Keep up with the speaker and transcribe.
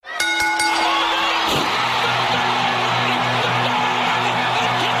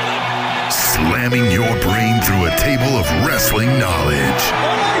jamming your brain through a table of wrestling knowledge.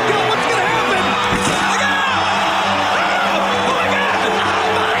 Oh my God, what's going to happen? Oh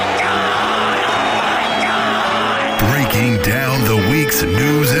my God! Breaking down the week's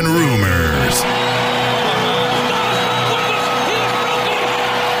news and rumors.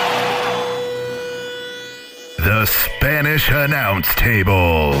 The Spanish Announce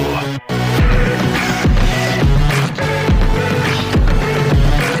Table.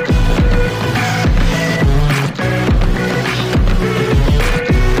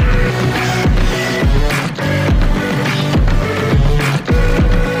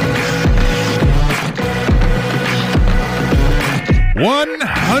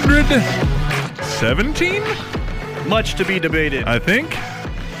 $117? Much to be debated. I think.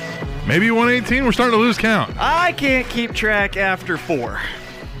 Maybe 118. We're starting to lose count. I can't keep track after 4.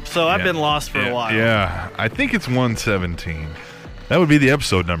 So I've been lost for a while. Yeah, I think it's 117. That would be the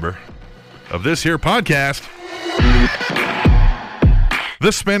episode number of this here podcast.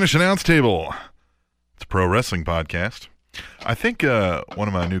 The Spanish Announce Table. It's a pro wrestling podcast. I think one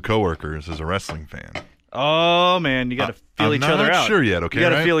of my new coworkers is a wrestling fan. Oh, man, you got to feel each other out. I'm not sure yet, okay? You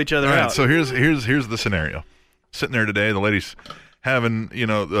got to feel each other out. So here's the scenario. Sitting there today, the lady's having,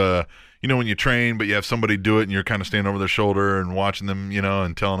 when you train, but you have somebody do it and you're kind of standing over their shoulder and watching them,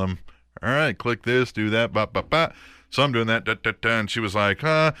 and telling them, all right, click this, do that, bop, bop, bop. So I'm doing that, and she was like,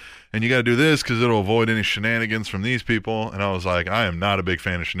 and you got to do this because it'll avoid any shenanigans from these people. And I was like, I am not a big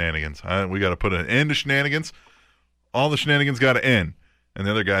fan of shenanigans. We got to put an end to shenanigans. All the shenanigans got to end. And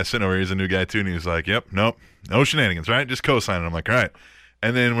the other guy sitting over here, he's a new guy too, and he was like, yep, nope, no shenanigans, right? Just co-signing. I'm like, all right.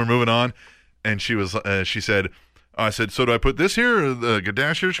 And then we're moving on, and she said, I said, so do I put this here or the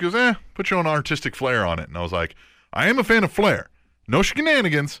Gadash here? She goes, put your own artistic flair on it. And I was like, I am a fan of flair. No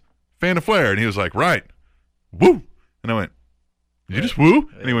shenanigans, fan of flair. And he was like, right, woo. And I went, did you just woo?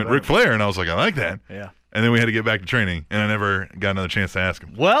 And he went, Ric Flair. And I was like, I like that. Yeah. And then we had to get back to training, and I never got another chance to ask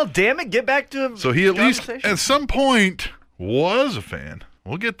him. Well, damn it, get back to him. So he at least, at some point, was a fan.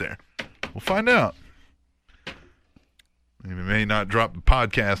 We'll get there. We'll find out. We may not drop the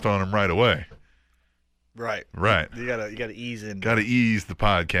podcast on him right away. Right. You gotta ease in. Got to ease the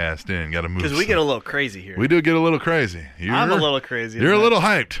podcast in. Got to move. Because we get a little crazy here. We do get a little crazy. I'm a little crazy. You're a little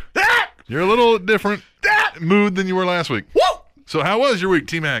hyped. You're a little different mood than you were last week. Whoa! So how was your week,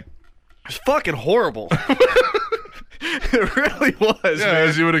 T-Mac? It's fucking horrible. It really was, Yeah, man.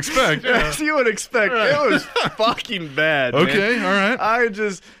 as you would expect. Yeah. As you would expect. Right. It was fucking bad, Okay, man. all right. I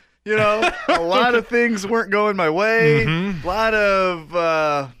just, a lot of things weren't going my way. Mm-hmm. A lot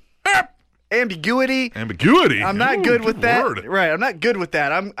of ambiguity. Ambiguity. I'm not Ooh, good with that. word. Right, I'm not good with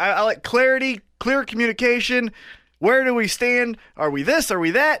that. I like clarity, clear communication. Where do we stand? Are we this? Are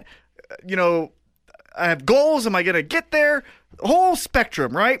we that? I have goals. Am I going to get there? Whole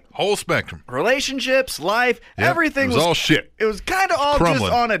spectrum, right? Whole spectrum. Relationships, life, Yep. everything was all shit. It was kind of all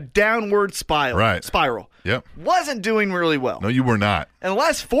crumbling. just on a downward spiral. Right. Spiral. Yep. Wasn't doing really well. No, you were not. And the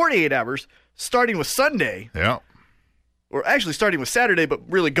last 48 hours, starting with Sunday, Yeah. or actually starting with Saturday, but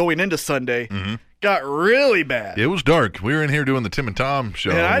really going into Sunday, got really bad. It was dark. We were in here doing the Tim and Tom show,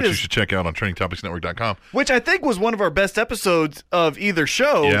 And which you should check out on TrainingTopicsNetwork.com. Which I think was one of our best episodes of either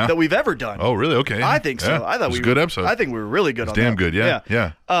show that we've ever done. Oh, really? Okay. I think so. Yeah. I thought it was we a good episode. I think we were really good on damn that. good,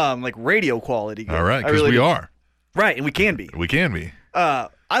 yeah. Like radio quality good. All right, I because really we did. are. Right, and we can be. We can be. I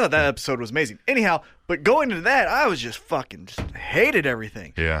thought that episode was amazing. Anyhow, but going into that, I was just hated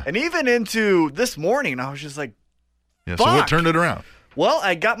everything. Yeah. And even into this morning, I was just like, Yeah. So what Fuck. turned it around? well,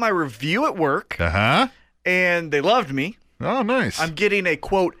 I got my review at work, Uh-huh. and they loved me. Oh, nice. I'm getting a,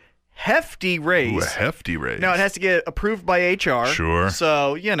 quote, hefty raise. Ooh, a hefty raise. Now, it has to get approved by HR. Sure.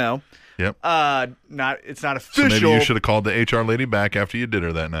 So, Yep. it's not So official. maybe you should have called the HR lady back after you did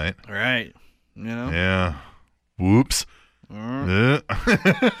her that night. Right. Yeah. Whoops.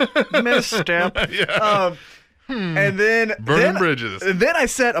 Misstep. And then Burning bridges. And then I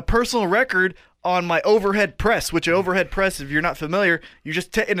set a personal record on my overhead press, which an overhead press, if you're not familiar, you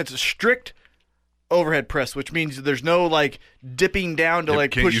just and it's a strict overhead press, which means there's no like dipping down to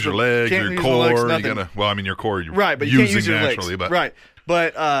Can't push use your the, legs, can't your use core. legs, You nothing. gotta. Well, I mean, your core. You're Right, but you using can't use your naturally, legs. but Right,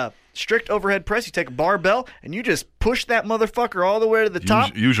 but strict overhead press. You take a barbell and you just push that motherfucker all the way to the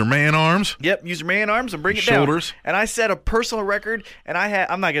top. use your man arms. Yep, use your man arms and bring it Shoulders. down. And I set a personal record, and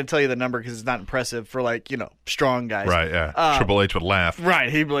I'm not going to tell you the number because it's not impressive for strong guys. Right. Yeah. Triple H would laugh. Right,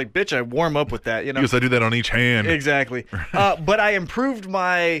 he'd be like, "Bitch, I warm up with that," Because I do that on each hand. Exactly. But I improved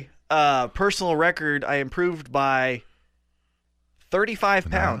my personal record. I improved by 35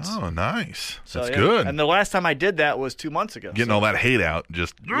 pounds. Oh, nice. So, That's yeah. good. And the last time I did that was 2 months ago. Getting all that hate out.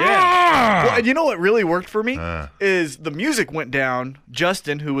 Just Yeah. Well, and you know what really worked for me Uh. is the music went down.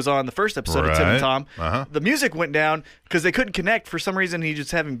 Justin, who was on the first episode of Tim Right. and Tom, Uh-huh. the music went down because they couldn't connect. For some reason, he's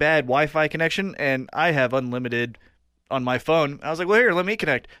just having bad Wi-Fi connection, and I have unlimited on my phone. I was like, well, here, let me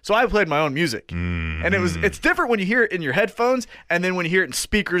connect. So I played my own music. Mm-hmm. And it's different when you hear it in your headphones and then when you hear it in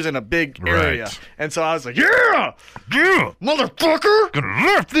speakers in a big area. Right. And so I was like, yeah, motherfucker. Gonna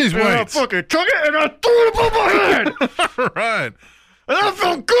lift these And I weights. fucking took it and I threw it above my head. Right. And I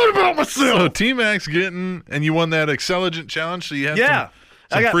felt good about myself. So T-Max getting, and you won that Excelligent challenge, so you had Yeah.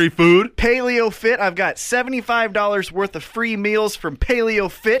 I some got- free food. Paleo Fit. I've got $75 worth of free meals from Paleo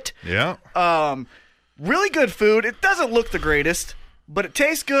Fit. Yeah. Really good food. It doesn't look the greatest, but it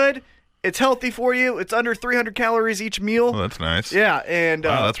tastes good. It's healthy for you. It's under 300 calories each meal. Well, that's nice. Yeah, and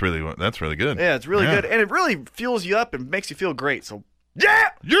Wow, that's really good. yeah, it's really Yeah. good, and it really fuels you up and makes you feel great. So yeah.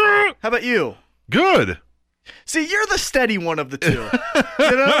 Yeah. How about you? Good. See, you're the steady one of the two.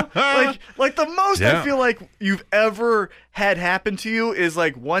 You know, like the most Yeah. I feel like you've ever had happen to you is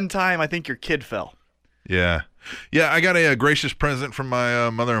like one time I think your kid fell. Yeah. Yeah, I got a gracious present from my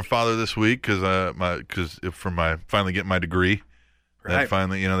mother and father this week because finally getting my degree. That Right.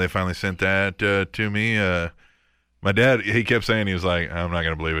 finally, they finally sent that to me. My dad, he kept saying, he was like, I'm not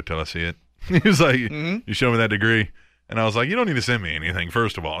gonna believe it till I see it. He was like, You show me that degree, and I was like, you don't need to send me anything.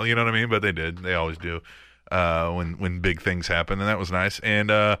 First of all, you know what I mean? But they did. They always do when big things happen, and that was nice.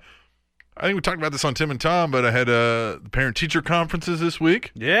 And I think we talked about this on Tim and Tom, but I had the parent-teacher conferences this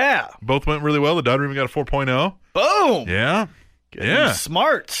week. Yeah. Both went really well. The daughter even got a 4.0. Boom. Yeah. Getting Yeah.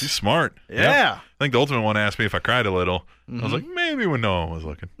 Smart. She's smart. Yeah. I think the ultimate one asked me if I cried a little. I was like, maybe when no one was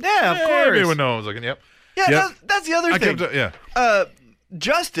looking. Yeah, of Maybe course. when no one was looking. Yep. Yeah, Yep. that's the other I thing. kept,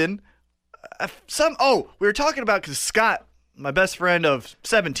 Justin, we were talking about because Scott, my best friend of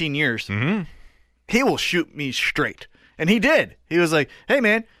 17 years, he will shoot me straight, and he did. He was like, "Hey,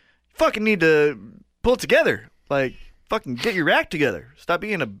 man, you fucking need to pull it together. Like, fucking get your act together. Stop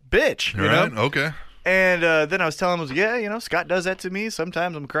being a bitch." You right. know? Okay. And then I was telling him, I was like, "Yeah, Scott does that to me.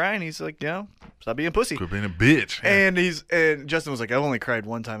 Sometimes I'm crying. He's like, stop being a pussy." Quit being a bitch. And Justin was like, "I've only cried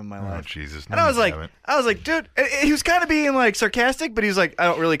one time in my Oh, life." Jesus. And I was like, dude, and he was kind of being like sarcastic, but he was like, I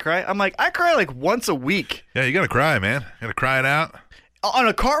don't really cry. I'm like, I cry like once a week. Yeah, you got to cry, man. You got to cry it out. On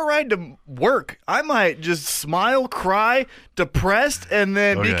a car ride to work, I might just smile, cry, depressed, and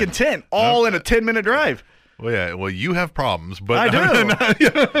then be Okay. content, all in a 10-minute drive. Well, yeah. Well, you have problems, but I do.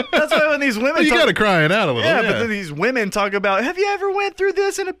 That's why when these women you talk, got to cry it out a little. yeah, but then these women talk about, have you ever went through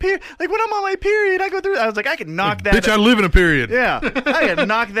this in a period? Like when I'm on my period, I go through. I was like, I can knock that. Bitch, I live in a period. Yeah, I can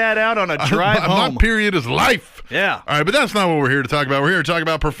knock that out on a drive home. My period is life. Yeah. All right, but that's not what we're here to talk about. We're here to talk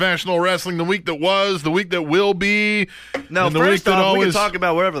about professional wrestling, the week that was, the week that will be. No, and the week first that off, we always. can talk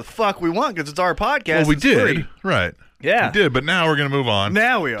about whatever the fuck we want because it's our podcast. Well, we It's did. free. Right. Yeah. We did, but now we're going to move on.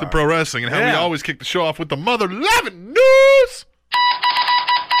 Now we To are. pro wrestling and how we Yeah. always kick the show off with the mother-loving news.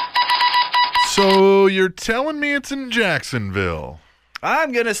 So you're telling me it's in Jacksonville.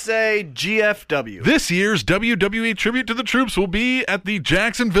 I'm going to say GFW. This year's WWE Tribute to the Troops will be at the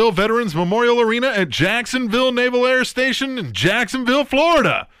Jacksonville Veterans Memorial Arena at Jacksonville Naval Air Station in Jacksonville,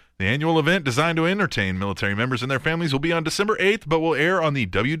 Florida. The annual event designed to entertain military members and their families will be on December 8th, but will air on the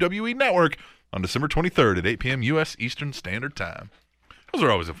WWE Network on December 23rd at 8 p.m. U.S. Eastern Standard Time. Those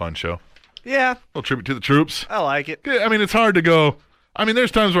are always a fun show. Yeah, A little tribute to the troops. I like it. Yeah, I mean, it's hard to go. I mean,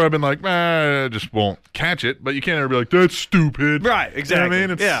 there's times where I've been like, I just won't catch it, but you can't ever be like, that's stupid. Right, exactly. You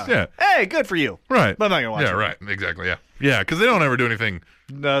know what I mean? It's, yeah. Hey, good for you. Right. But I'm not going to watch it. Yeah, right. Exactly, yeah. Yeah, because they don't ever do anything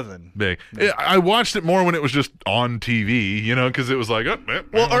Nothing. big. I watched it more when it was just on TV, because it was like,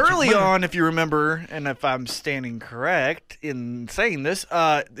 Well, early on, if you remember, and if I'm standing correct in saying this,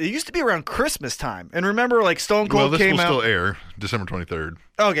 it used to be around Christmas time. And remember, like, Stone Well, Cold this came will out. still air December 23rd.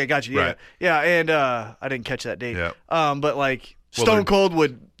 Okay, gotcha. Yeah. Right. Yeah, and I didn't catch that date. Yeah. But, like, Well, Stone they're- Cold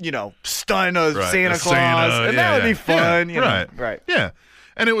would, stun a Right. Santa A Claus, and that would be fun. Yeah, you know. right. Right. Yeah.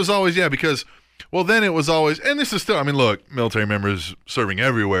 And it was always, because, well, then it was always, and this is still, I mean, look, military members serving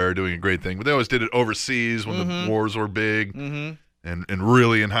everywhere are doing a great thing, but they always did it overseas when the wars were big and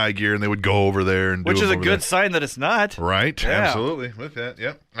really in high gear, and they would go over there and do Which is them a over good there. sign that it's not. Right. Yeah. Absolutely. With that.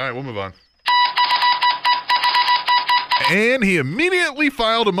 Yep. All right, we'll move on. And he immediately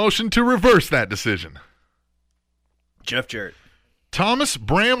filed a motion to reverse that decision. Jeff Jarrett. Thomas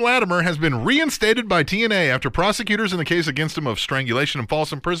Bram Latimer has been reinstated by TNA after prosecutors in the case against him of strangulation and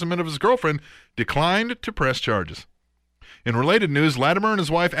false imprisonment of his girlfriend declined to press charges. In related news, Latimer and his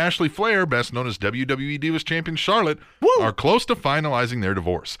wife Ashley Flair, best known as WWE Divas Champion Charlotte, are close to finalizing their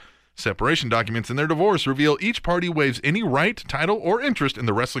divorce. Separation documents in their divorce reveal each party waives any right, title, or interest in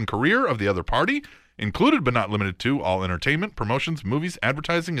the wrestling career of the other party, included but not limited to all entertainment, promotions, movies,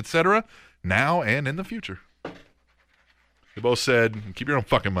 advertising, etc., now and in the future. They both said, keep your own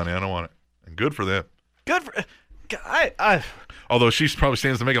fucking money, I don't want it. And good for them. Good for Although she probably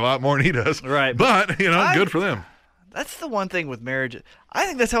stands to make a lot more than he does. Right. But, good for them. That's the one thing with marriage. I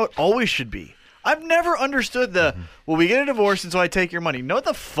think that's how it always should be. I've never understood well, we get a divorce and so I take your money. No,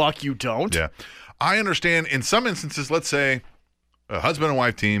 the fuck you don't. Yeah. I understand in some instances, let's say a husband and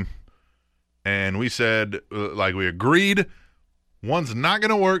wife team, and we said, we agreed, one's not going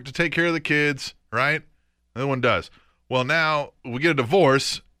to work to take care of the kids, right? The other one does. Well, now we get a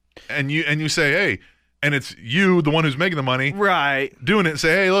divorce, and you say, hey, and it's you, the one who's making the money, right? Doing it and say,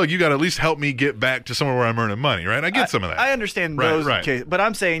 hey, look, you got to at least help me get back to somewhere where I'm earning money, right? I get some of that. I understand those cases, but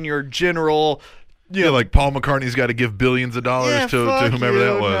I'm saying your general. Like Paul McCartney's got to give billions of dollars to whomever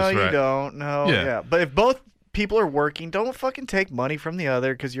that was. No, right? You don't. No. Yeah. But if both people are working, don't fucking take money from the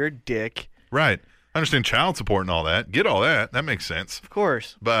other because you're a dick. Right. I understand child support and all that. Get all that. That makes sense. Of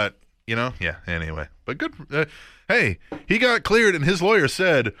course. But, anyway. But good. Hey, he got cleared and his lawyer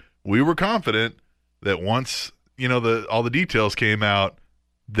said, we were confident that once, all the details came out,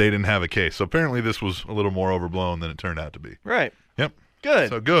 they didn't have a case. So apparently this was a little more overblown than it turned out to be. Right. Yep. Good.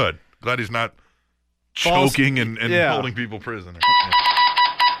 So good. Glad he's not choking and holding people prisoner. Yeah.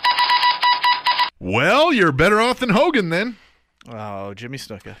 Well, you're better off than Hogan then. Oh, Jimmy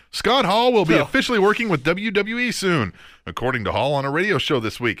Snuka. Scott Hall will be officially working with WWE soon, according to Hall on a radio show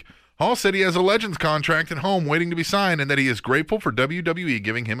this week. Hall said he has a Legends contract at home waiting to be signed and that he is grateful for WWE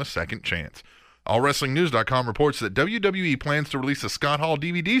giving him a second chance. AllWrestlingNews.com reports that WWE plans to release a Scott Hall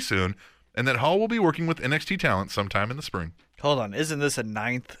DVD soon and that Hall will be working with NXT talent sometime in the spring. Hold on. Isn't this a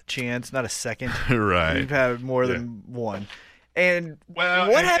 9th chance, not a second? Right. We've had more than one. And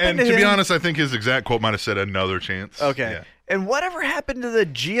what happened to him? To be honest, I think his exact quote might have said another chance. Okay. Yeah. And whatever happened to the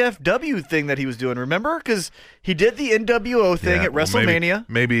GFW thing that he was doing? Remember? Because he did the NWO thing at WrestleMania.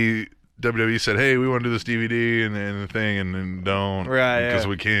 Maybe WWE said, hey, we want to do this DVD and the thing, and then don't. Right. Because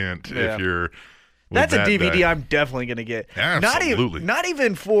we can't if you're That's a DVD guy. I'm definitely going to get. Absolutely. Not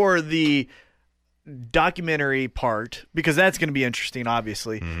even for the documentary part, because that's going to be interesting,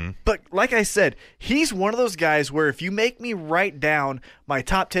 obviously. Mm-hmm. But like I said, he's one of those guys where if you make me write down my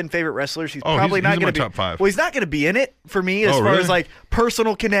top 10 favorite wrestlers, he's probably not going to be top 5. Well, he's not going to be in it for me as far as like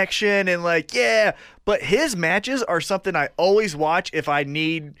personal connection and but his matches are something I always watch if I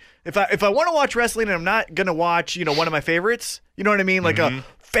want to watch wrestling and I'm not going to watch, one of my favorites, you know what I mean? Like a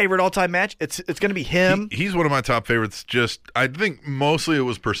favorite all-time match, it's going to be him. He's one of my top favorites. I think mostly it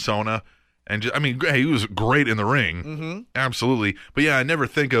was Persona. And he was great in the ring. Mm-hmm. Absolutely. But I never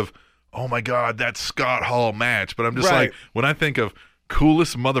think of, oh my God, that Scott Hall match. But I'm just like, when I think of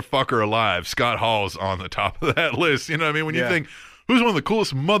coolest motherfucker alive, Scott Hall's on the top of that list. You know what I mean? When you think, who's one of the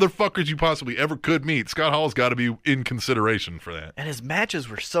coolest motherfuckers you possibly ever could meet, Scott Hall's got to be in consideration for that. And his matches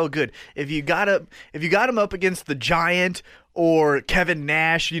were so good. If you got him up against the Giant or Kevin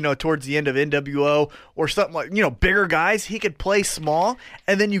Nash, towards the end of NWO or something like, bigger guys, he could play small.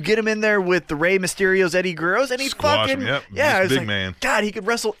 And then you get him in there with the Rey Mysterios, Eddie Guerreros, and he Squash fucking, him, it's big like, man. God, he could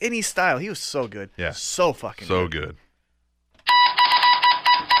wrestle any style. He was so good. Yeah. So fucking so good.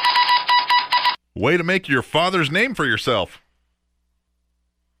 Way to make your father's name for yourself.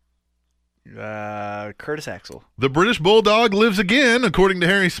 Curtis Axel. The British Bulldog lives again, according to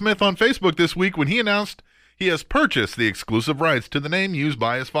Harry Smith on Facebook this week when he announced he has purchased the exclusive rights to the name used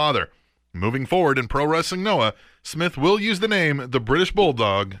by his father. Moving forward in Pro Wrestling Noah, Smith will use the name the British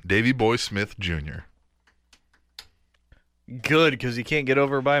Bulldog, Davey Boy Smith Jr. Good, because he can't get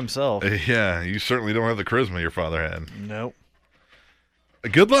over by himself. Yeah, you certainly don't have the charisma your father had. Nope.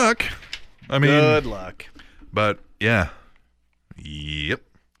 Good luck. Good luck. But, yeah. Yep.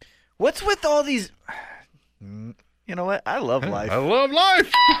 What's with all these... You know what? I love life. I love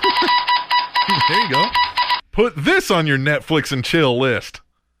life. There you go. Put this on your Netflix and chill list.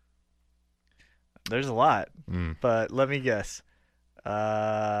 There's a lot, but let me guess. It's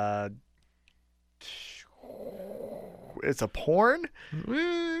a porn?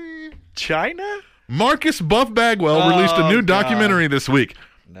 China? Marcus Buff Bagwell released a new documentary this week.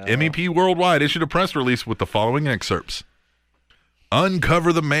 No. MEP Worldwide issued a press release with the following excerpts.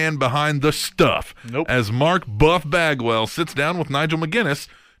 Uncover the man behind the stuff. Nope. As Mark Buff Bagwell sits down with Nigel McGuinness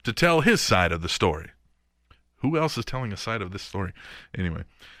to tell his side of the story. Who else is telling a side of this story? Anyway,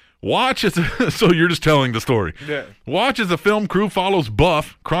 watch as so you're just telling the story. Yeah. Watch as the film crew follows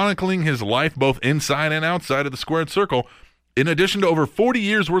Buff, chronicling his life both inside and outside of the squared circle, in addition to over 40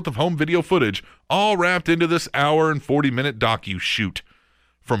 years worth of home video footage, all wrapped into this hour and 40-minute docu-shoot.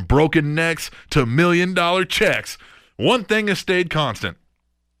 From broken necks to $1 million checks, one thing has stayed constant.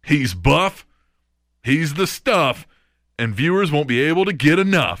 He's buff, he's the stuff, and viewers won't be able to get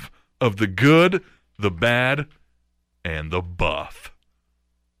enough of the good, the bad, and the buff.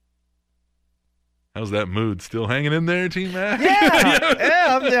 How's that mood? Still hanging in there, T-Mac?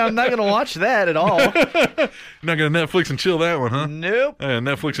 Yeah, I'm not going to watch that at all. Not going to Netflix and chill that one, huh? Nope.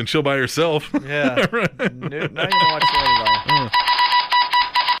 Netflix and chill by yourself. Yeah. Nope, not going to watch that at all.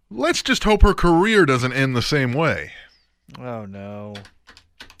 Let's just hope her career doesn't end the same way. Oh, no.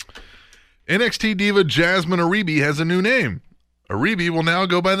 NXT diva Jasmine Aribi has a new name. Aribi will now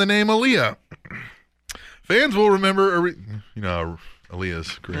go by the name Aaliyah. Fans will remember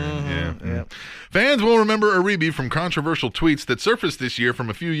Aaliyah's career. Yeah. Fans will remember Aribi from controversial tweets that surfaced this year from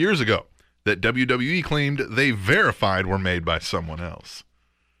a few years ago that WWE claimed they verified were made by someone else.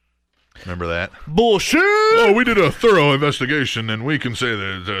 Remember that? Bullshit! Oh, we did a thorough investigation, and we can say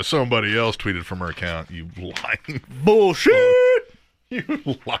that somebody else tweeted from her account. You lying Bullshit! You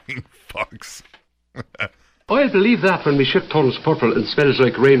lying fucks. I'll believe that when my ship turns purple and smells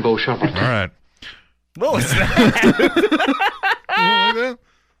like rainbow sherbet. All right. What was that? Like that?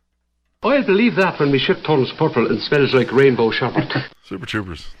 I'll believe that when my ship turns purple and smells like rainbow sherbet. Super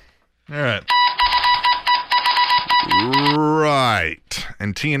Troopers. All right. Right.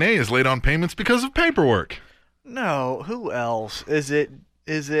 And TNA is late on payments because of paperwork. No, who else? Is it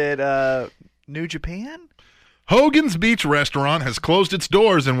New Japan? Hogan's Beach Restaurant has closed its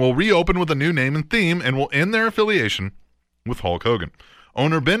doors and will reopen with a new name and theme and will end their affiliation with Hulk Hogan.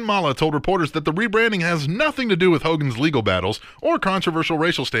 Owner Ben Mala told reporters that the rebranding has nothing to do with Hogan's legal battles or controversial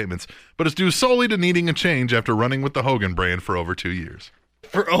racial statements, but is due solely to needing a change after running with the Hogan brand for over 2 years.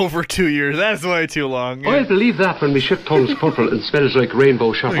 For over 2 years. That's way too long. I'll believe that when my ship turns purple and smells like rainbow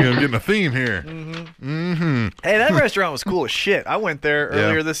I think I'm sherbet. getting a theme here. Hey, that restaurant was cool as shit. I went there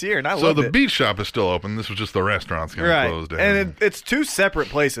earlier this year, and I So loved the it. beach shop is still open. This was just the restaurant's kind of Right. closed down. And it's two separate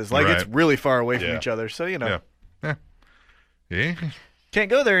places. Like, it's Right. really far away from Yeah. each other. So, Yeah. can't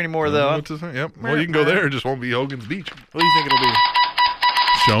go there anymore, though. What's his name? Yep. Well, you can go there. It just won't be Hogan's Beach. What do you think it'll be?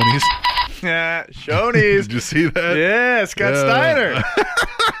 Shoney's. Yeah, Shoney's. Did you see that? Yeah, Scott Yeah. Steiner.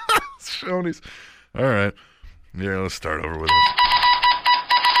 Shoney's. All right. Yeah, let's start over with this.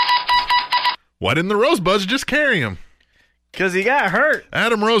 Why didn't the Rosebuds just carry him? Because he got hurt.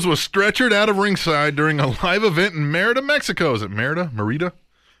 Adam Rose was stretchered out of ringside during a live event in Merida, Mexico. Is it Merida?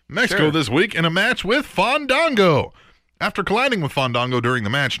 Mexico Sure. this week in a match with Fandango. After colliding with Fandango during the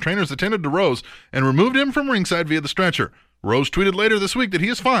match, trainers attended to Rose and removed him from ringside via the stretcher. Rose tweeted later this week that he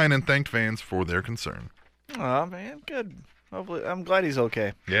is fine and thanked fans for their concern. Oh, man, good. Hopefully, I'm glad he's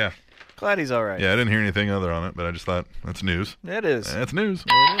okay. Yeah. Glad he's all right. Yeah, I didn't hear anything other on it, but I just thought that's news. It is. That's news.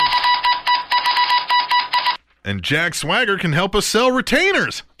 It is. And Jack Swagger can help us sell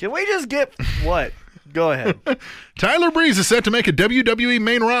retainers. Can we just get what? Go ahead. Tyler Breeze is set to make a WWE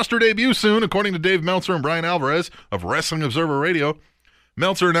main roster debut soon, according to Dave Meltzer and Brian Alvarez of Wrestling Observer Radio.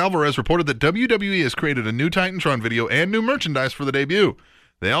 Meltzer and Alvarez reported that WWE has created a new Titantron video and new merchandise for the debut.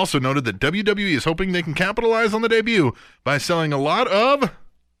 They also noted that WWE is hoping they can capitalize on the debut by selling a lot of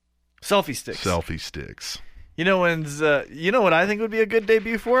Selfie sticks. selfie sticks. You know what I think would be a good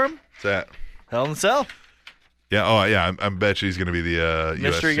debut for him? What's that? Hell in a Cell. Yeah, oh yeah, I bet you he's going to be the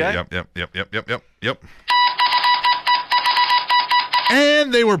Mystery UFC. guy? Yep.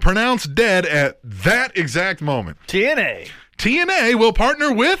 And they were pronounced dead at that exact moment. TNA. TNA will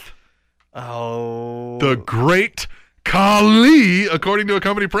partner with Oh. the Great Khali, according to a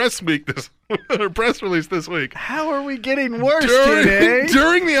company press release this week. How are we getting worse, TNA?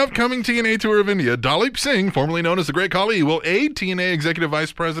 During the upcoming TNA tour of India, Dalip Singh, formerly known as the Great Khali, will aid TNA Executive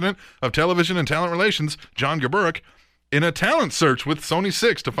Vice President of Television and Talent Relations, John Gaburik, in a talent search with Sony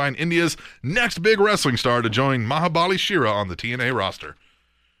 6 to find India's next big wrestling star to join Mahabali Shira on the TNA roster.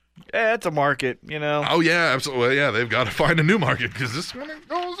 Yeah, it's a market, you know. Oh, yeah, absolutely. Yeah, they've got to find a new market because this one ain't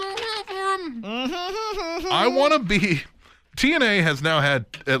going so well for them. I want to be... TNA has now had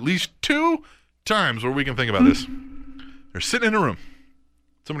at least 2 times where we can think about this. They're sitting in a room.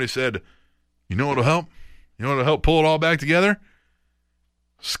 Somebody said, you know what'll help? You know what'll help pull it all back together?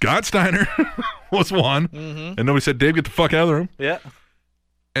 Scott Steiner was one. And nobody said, Dave, get the fuck out of the room. Yeah.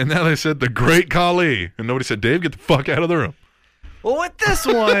 And now they said, the Great Khali. And nobody said, Dave, get the fuck out of the room. Well, with this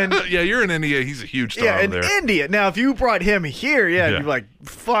one... Yeah, you're in India. He's a huge star yeah, over in there. India. Now, if you brought him here, Yeah. you'd be like,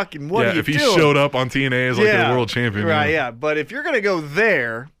 fucking, what are you if he doing? showed up on TNA as like the world champion. Right, yeah. But if you're going to go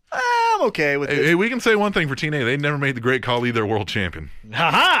there, I'm okay with it. Hey, we can say one thing for TNA. They never made the Great Khali their world champion.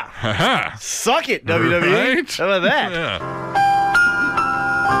 Ha-ha! Ha-ha. Suck it, WWE. Right? How about that? Yeah.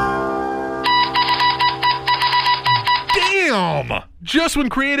 Damn! Bam! Just when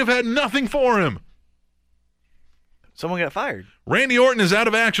creative had nothing for him. Someone got fired. Randy Orton is out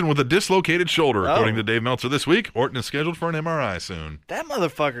of action with a dislocated shoulder, Oh. according to Dave Meltzer this week. Orton is scheduled for an MRI soon. That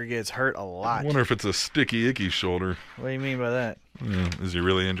motherfucker gets hurt a I lot. wonder if it's a sticky, icky shoulder. What do you mean by that? Is he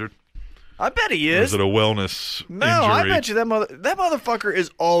really injured? I bet he Or is. is it a wellness No, injury? I bet you that motherfucker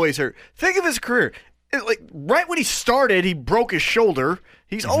is always hurt. Think of his career. Like right when he started, he broke his shoulder.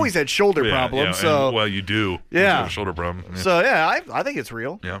 He's always had shoulder problems. So and, well, you do. Yeah. You have a shoulder problem. Yeah. So yeah, I think it's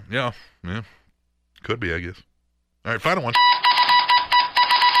real. Yeah. Could be, I guess. All right, final one.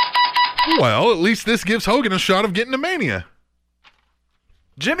 Well, at least this gives Hogan a shot of getting to Mania.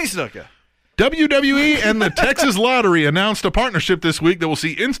 Jimmy Snuka. WWE and the Texas Lottery announced a partnership this week that will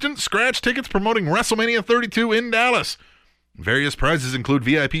see instant scratch tickets promoting WrestleMania 32 in Dallas. Various prizes include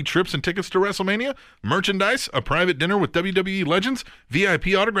VIP trips and tickets to WrestleMania, merchandise, a private dinner with WWE legends,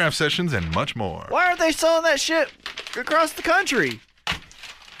 VIP autograph sessions, and much more. Why aren't they selling that shit across the country?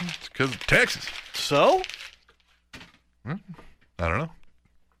 It's because of Texas. So I don't know.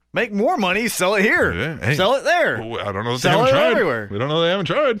 make more money, sell it here, Yeah, hey. sell it there. Well, I don't know if Sell they it haven't tried. everywhere. We don't know they haven't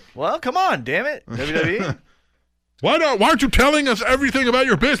tried. Well, come on, damn it, WWE. Why aren't you telling us everything about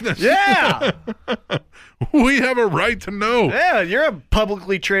your business? Yeah, We have a right to know. yeah, you're a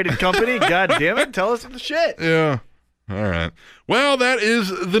publicly traded company. God damn it, tell us the shit. Yeah. All right. Well, that is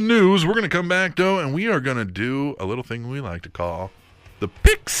the news. We're going to come back, though, and we are going to do a little thing we like to call the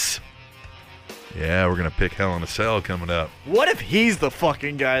picks. Yeah, we're going to pick Hell in a Cell coming up. What if he's the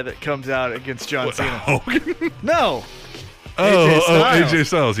fucking guy that comes out against John Cena? Hogan? No. Oh, Styles. AJ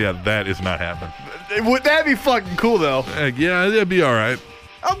Styles. Yeah, that is not happening. Would that be fucking cool though? Yeah, that'd be all right.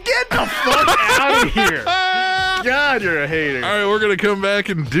 Oh, get the fuck out of here! God, you're a hater. All right, we're going to come back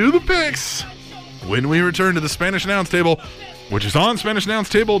and do the picks when we return to the Spanish Announce Table, which is on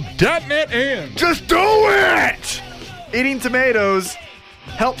SpanishAnnounceTable.net and... Just do it! Eating tomatoes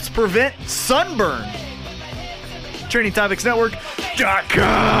helps prevent sunburn.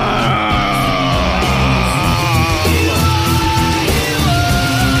 TrainingTopicsNetwork.com.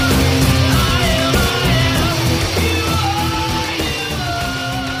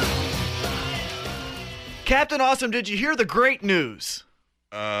 Captain Awesome, did you hear the great news?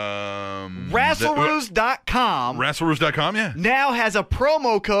 Wrestleroost.com Wrestleroost.com, yeah. now has a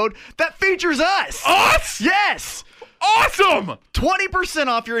promo code that features us. Us? Yes! Awesome! 20%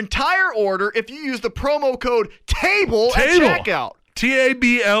 off your entire order if you use the promo code TABLE at Table. checkout.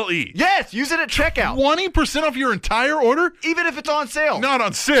 TABLE. Yes, use it at checkout. 20% off your entire order? Even if it's on sale. Not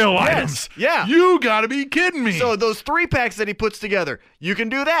on sale Yes, items. yeah. You gotta be kidding me. So those 3-packs that he puts together, you can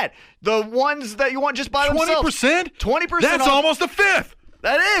do that. The ones that you want just by themselves. 20%? 20% That's off. almost a fifth.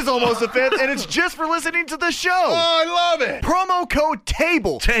 That is almost a fifth, and it's just for listening to the show. Oh, I love it. Promo code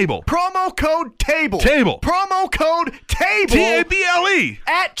TABLE. Table. Promo code TABLE. Table. Promo code TABLE. TABLE.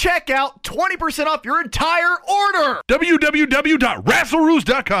 At checkout, 20% off your entire order.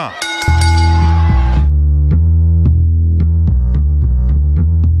 www.wrestleroost.com.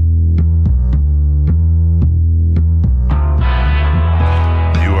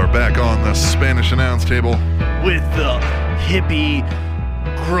 You are back on the Spanish Announce Table. With the hippie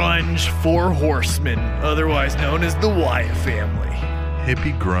grunge 4 horsemen, otherwise known as the Wyatt family.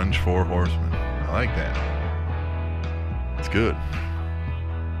 Hippie grunge 4 horsemen. I like that. It's good.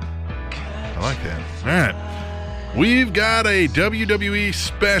 I like that. All right. We've got a WWE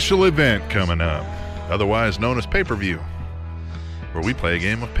special event coming up, otherwise known as pay-per-view, where we play a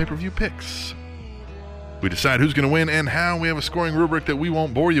game of pay-per-view picks. We decide who's going to win and how. We have a scoring rubric that we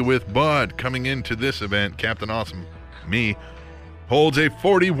won't bore you with, but coming into this event, Captain Awesome, me, holds a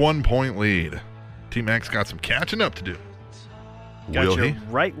 41-point lead. T-Mac's got some catching up to do. Will he?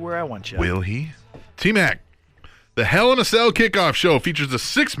 Right where I want you. Will he? T-Mac, the Hell in a Cell kickoff show features a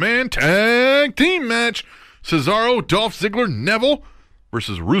 6-man tag team match. Cesaro, Dolph Ziggler, Neville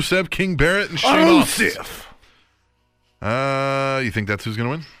versus Rusev, King Barrett, and Sheamus. You think that's who's going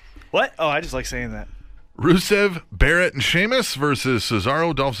to win? What? Oh, I just like saying that. Rusev, Barrett, and Sheamus versus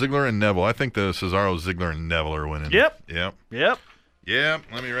Cesaro, Dolph Ziggler, and Neville. I think the Cesaro, Ziggler, and Neville are winning. Yep. Yep. Yep. Yep.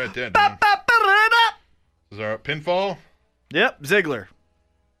 Let me write that down. Cesaro, pinfall. Yep, Ziggler.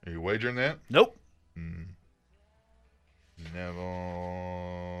 Are you wagering that? Nope.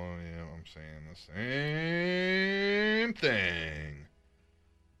 Neville. Yeah, I'm saying the same thing.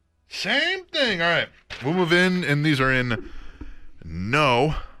 Same thing. All right. We'll move in, and these are in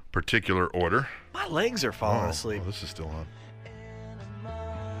no particular order. My legs are falling asleep. Oh, this is still on. All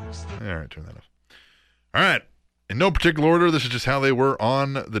right, turn that off. All right. In no particular order, this is just how they were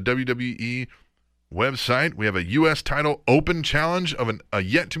on the WWE website. We have a U.S. title open challenge of a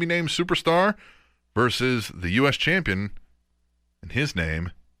yet-to-be-named superstar versus the U.S. champion, And his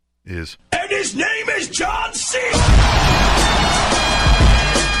name is... And his name is John Cena!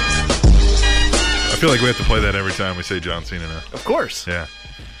 I feel like we have to play that every time we say John Cena now. Of course. Yeah.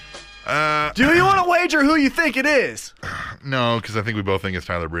 Do you want to wager who you think it is? No, because I think we both think it's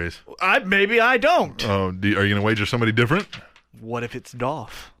Tyler Breeze. Maybe I don't. Oh, are you going to wager somebody different? What if it's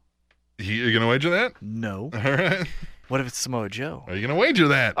Dolph? You're going to wager that? No. All right. What if it's Samoa Joe? Are you going to wager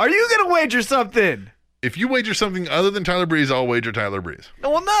that? Are you going to wager something? If you wager something other than Tyler Breeze, I'll wager Tyler Breeze.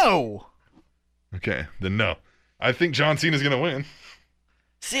 Well, no. Okay, then no. I think John Cena's going to win.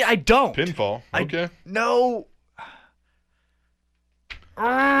 See, I don't. Pinfall. Okay. No.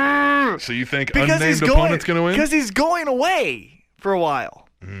 So you think unnamed opponent's going to win? Because he's going away for a while.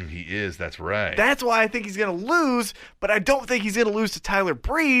 He is. That's right. That's why I think he's going to lose, but I don't think he's going to lose to Tyler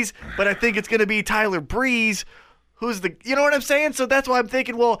Breeze, but I think it's going to be Tyler Breeze who's the, you know what I'm saying? So that's why I'm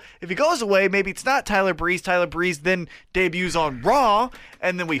thinking, well, if he goes away, maybe it's not Tyler Breeze. Tyler Breeze then debuts on Raw,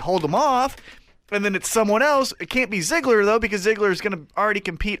 and then we hold him off, and then it's someone else. It can't be Ziggler, though, because Ziggler is going to already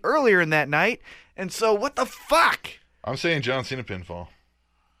compete earlier in that night. And so what the fuck? I'm saying John Cena pinfall.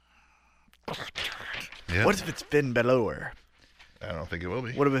 Yeah. What if it's Finn Balor? I don't think it will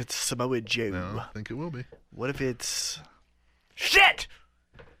be. What if it's Samoa Joe? No, I don't think it will be. What if it's... Shit!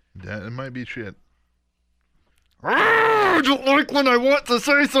 That might be shit. I don't like when I want to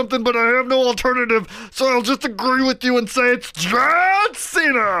say something, but I have no alternative, so I'll just agree with you and say it's John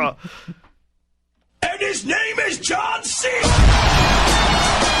Cena! And his name is John Cena!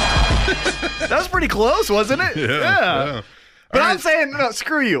 That was pretty close, wasn't it? Yeah. But All I'm right. saying, no,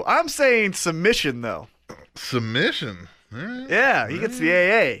 screw you. I'm saying submission, though. Submission. All right. Yeah, he gets the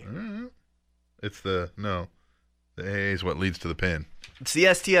AA. It's the AA is what leads to the pin. It's the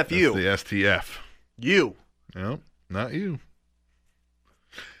STFU. It's the STF. You. No, not you.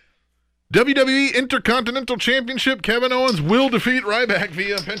 WWE Intercontinental Championship, Kevin Owens will defeat Ryback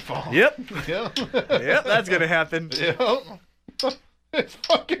via pinfall. Yep. Yeah. Yep, that's going to happen. Yeah. It's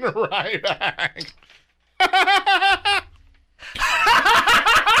fucking Ryback.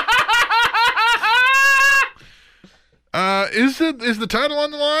 Is the title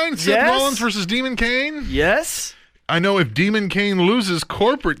on the line? Seth Yes. Rollins versus Demon Kane? Yes? I know if Demon Kane loses,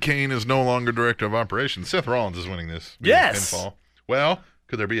 Corporate Kane is no longer director of operations. Seth Rollins is winning this. via Yes. Pinfall. Well,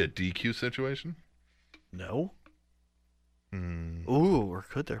 could there be a DQ situation? No. Ooh, or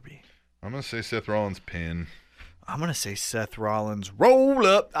could there be? I'm going to say Seth Rollins pin. I'm going to say Seth Rollins roll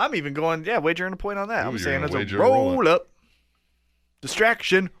up. I'm even going, wagering a point on that. Ooh, I'm you're saying gonna it's a wager a roll up.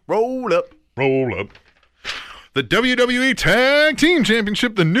 Distraction, roll up. Roll up. The WWE Tag Team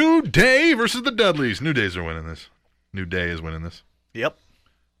Championship, the New Day versus the Dudleys. New Days are winning this. New Day is winning this. Yep.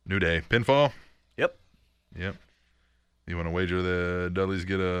 New Day. Pinfall? Yep. Yep. You want to wager the Dudleys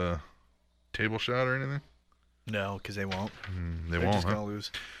get a table shot or anything? No, because they won't. They They're won't, just huh? going to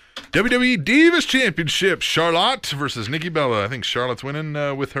lose. WWE Divas Championship, Charlotte versus Nikki Bella. I think Charlotte's winning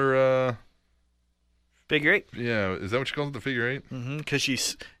with her, Figure eight. yeah, is that what she calls it, the figure eight? Because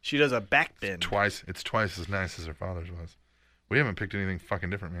she does a back bend. It's twice as nice as her father's was. We haven't picked anything fucking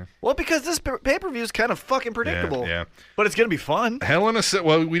different, man. Well, because this pay-per-view is kind of fucking predictable. Yeah. But it's going to be fun. Hell in a Cell.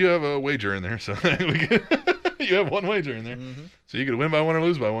 Well, we do have a wager in there, so you have one wager in there, so you could win by one or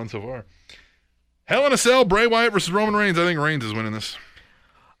lose by one so far. Hell in a Cell, Bray Wyatt versus Roman Reigns. I think Reigns is winning this.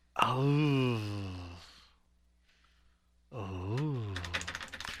 Oh.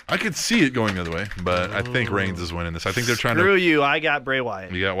 I could see it going the other way, but I think Reigns is winning this. I think they're trying Screw to. you. I got Bray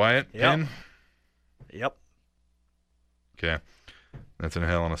Wyatt. You got Wyatt? Yep. Pin? Yep. Okay. That's in a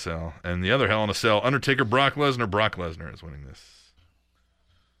Hell in a Cell. And the other Hell in a Cell, Undertaker, Brock Lesnar. Brock Lesnar is winning this.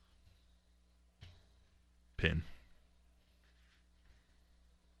 Pin.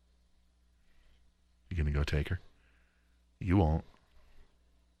 You gonna go Taker? You won't.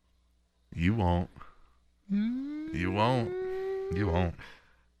 You won't. You won't. You won't.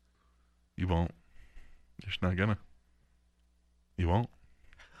 You won't. You're just not gonna. You won't.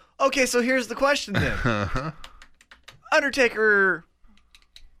 Okay, so here's the question then. Undertaker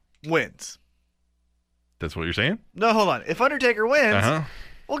wins. That's what you're saying? No, hold on. If Undertaker wins,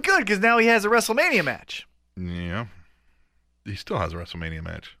 well, good, because now he has a WrestleMania match. Yeah. He still has a WrestleMania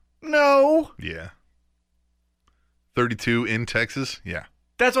match. No. Yeah. 32 in Texas? Yeah.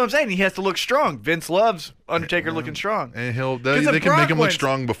 That's what I'm saying. He has to look strong. Vince loves Undertaker looking strong. And they Because if can Brock make him look wins-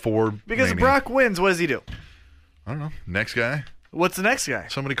 strong before Because if Mania. Brock wins, what does he do? I don't know. Next guy? What's the next guy?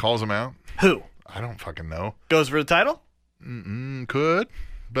 Somebody calls him out? Who? I don't fucking know. Goes for the title? Could,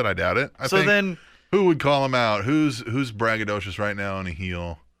 but I doubt it. I So think then who would call him out? Who's braggadocious right now on a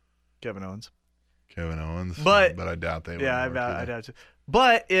heel? Kevin Owens. Kevin Owens. But- I doubt they would. Yeah, I work doubt either. it.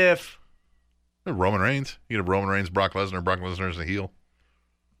 But if Roman Reigns. You get a Roman Reigns, Brock Lesnar. Brock Lesnar is a heel.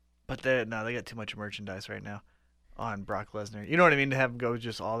 But they got too much merchandise right now on Brock Lesnar. You know what I mean? To have him go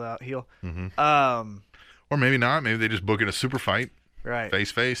just all out heel. Mm-hmm. Or maybe not. Maybe they just book it a super fight. Right.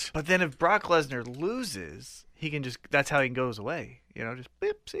 Face. But then if Brock Lesnar loses, he can that's how he goes away. You know, just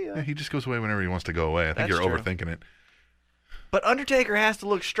beep, see ya. Yeah, he just goes away whenever he wants to go away. I think That's you're true. overthinking it. But Undertaker has to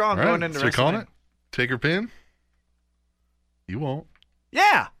look strong All right, going into so you're calling WrestleMania. it? Taker pin? You won't.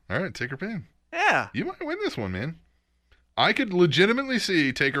 Yeah. All right, Taker pin. Yeah. You might win this one, man. I could legitimately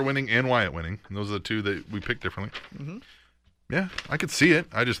see Taker winning and Wyatt winning. And those are the two that we picked differently. Mm-hmm. Yeah, I could see it.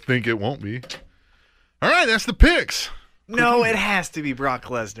 I just think it won't be. All right, that's the picks. No, it has to be Brock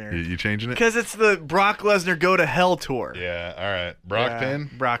Lesnar. You changing it? Because it's the Brock Lesnar Go to Hell tour. Yeah, all right. Brock pin?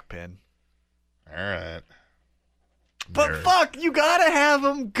 Brock pin. All right. But There. fuck, you gotta have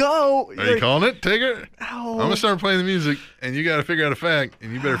him go. Are you calling it, Taker? Ow. I'm going to start playing the music, and you got to figure out a fact,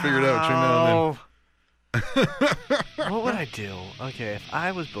 and you better figure it out between now and then. What would I do? Okay, if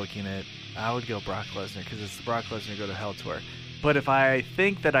I was booking it, I would go Brock Lesnar because it's the Brock Lesnar Go to Hell tour. But if I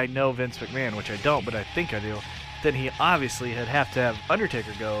think that I know Vince McMahon, which I don't, but I think I do, then he obviously would have to have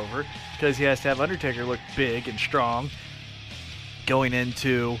Undertaker go over because he has to have Undertaker look big and strong going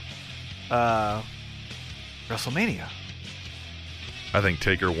into WrestleMania. I think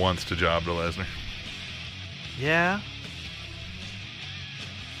Taker wants to job to Lesnar. Yeah.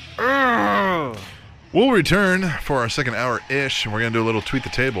 Ugh. We'll return for our second hour-ish, and we're going to do a little Tweet the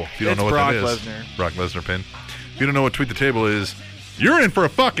Table. If you don't It's know what Brock that is. Lesnar. Brock Lesnar pin. If you don't know what Tweet the Table is, you're in for a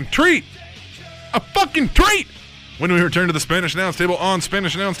fucking treat. A fucking treat! When we return to the Spanish Announce Table on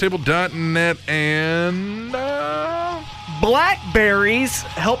SpanishAnnounceTable.net and... Blackberries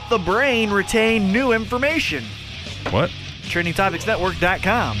help the brain retain new information. what?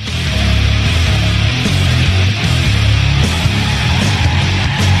 TrendingTopicsNetwork.com.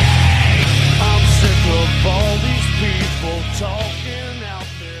 I'm sick of all these people talking out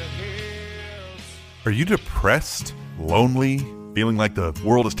their heads. Are you depressed, lonely, feeling like the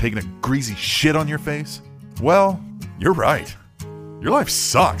world is taking a greasy shit on your face? Well, you're right. Your life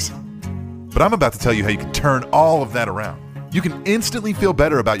sucks. But I'm about to tell you how you can turn all of that around. You can instantly feel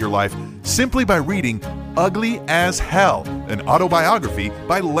better about your life simply by reading Ugly as Hell, an autobiography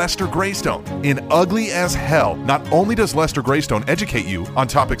by Lester Greystone. In Ugly as Hell, not only does Lester Greystone educate you on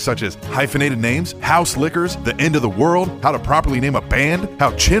topics such as hyphenated names, house liquors, the end of the world, how to properly name a band,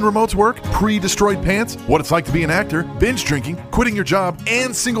 how chin remotes work, pre-destroyed pants, what it's like to be an actor, binge drinking, quitting your job,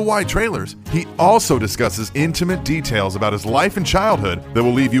 and single-wide trailers. He also discusses intimate details about his life and childhood that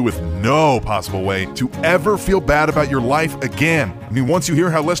will leave you with no possible way to ever feel bad about your life again. I mean, once you hear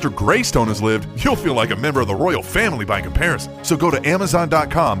how Lester Greystone has lived, you'll feel like a member of the royal family by comparison. So go to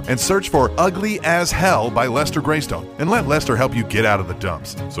Amazon.com and search for Ugly as Hell by Lester Greystone and let Lester help you get out of the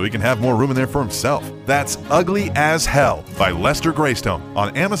dumps so he can have more room in there for himself. That's Ugly as Hell by Lester Greystone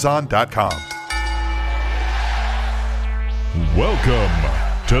on Amazon.com. Welcome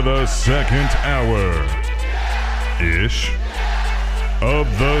to the second hour-ish of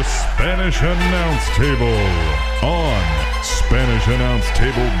the Spanish Announce Table on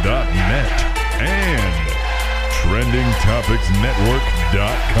SpanishAnnounceTable.net and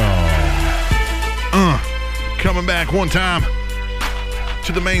TrendingTopicsNetwork.com. Coming back one time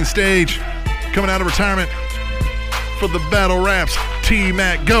to the main stage, coming out of retirement for the Battle Raps.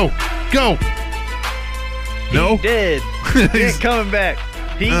 T-Mac, go. No? He did. He ain't coming back.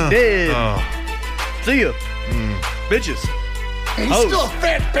 He did. See ya. Bitches. He's Hoes. still a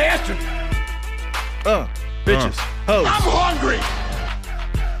fat bastard. Bitches. Hoes. I'm hungry.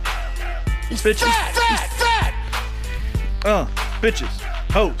 He's Bitches. fat. He's fat. Bitches.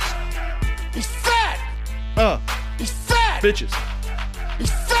 Hoes. He's fat. He's fat. Bitches.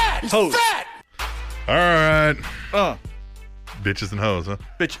 He's fat. He's Hoes. fat. All right. Bitches and hoes, huh?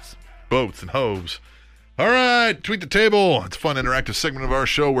 Bitches. Boats and hoes. All right, Tweet the Table. It's a fun interactive segment of our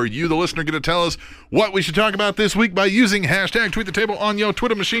show where you, the listener, get to tell us what we should talk about this week by using hashtag Tweet the Table on your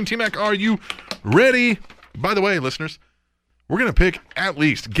Twitter machine. T-Mac, are you ready? By the way, listeners, we're going to pick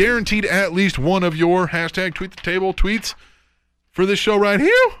guaranteed at least one of your hashtag Tweet the Table tweets for this show right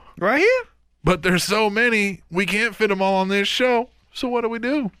here. Right here? But there's so many, we can't fit them all on this show. So what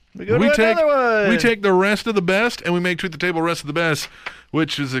do? We go to take, another one. We take the rest of the best, and we make Tweet the Table rest of the best,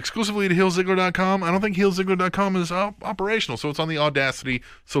 which is exclusively at HillZiggler.com. I don't think HillZiggler.com is operational, so it's on the Audacity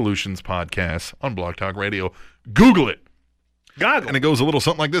Solutions podcast on Blog Talk Radio. Google it. Goggle. And it goes a little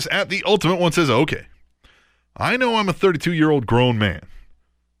something like this. At the ultimate one says, okay, I know I'm a 32-year-old grown man,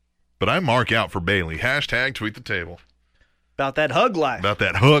 but I mark out for Bailey. Hashtag Tweet the Table. About that hug life. About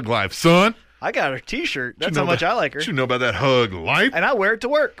that hug life, son. I got her T-shirt. That's You know how much that- I like her, You know about that hug life? and I wear it to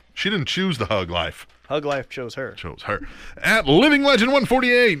work. She didn't choose the hug life. Hug Life chose her. Chose her. At Living Legend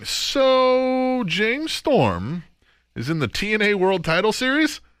 148. So James Storm is in the TNA World Title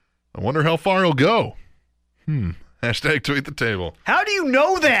Series. I wonder how far he'll go. Hashtag tweet the table. How do you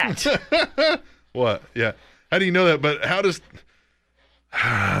know that? What? Yeah. How do you know that? But how does?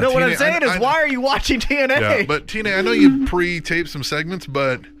 No, what I'm TNA saying is, why are you watching TNA? Yeah, but TNA, I know you pre-taped some segments,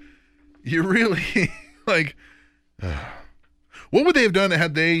 but you really like. What would they have done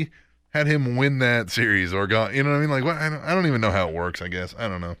had they had him win that series or gone? You know what I mean? Like, what? I don't even know how it works. I guess I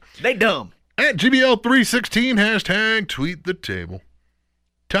don't know. They dumb. At GBL316 hashtag tweet the table.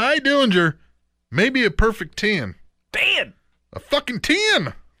 Ty Dillinger may be a perfect 10. Dan. A fucking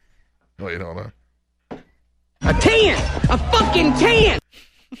 10. Wait, hold on. A 10! A fucking 10!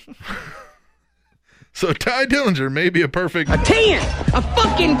 So Ty Dillinger may be a perfect, A 10! A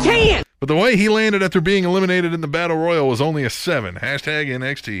fucking 10! but the way he landed after being eliminated in the Battle Royal was only a 7. Hashtag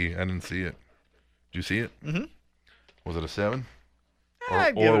NXT. I didn't see it. Did you see it? Mm-hmm. Was it a 7?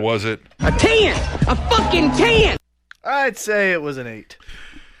 I'd give Or it- was it? A 10! A fucking 10! I'd say it was an 8.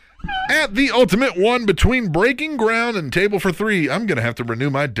 At the ultimate one between Breaking Ground and Table for 3, I'm going to have to renew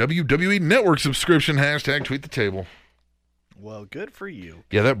my WWE Network subscription. Hashtag tweet the table. Well, good for you.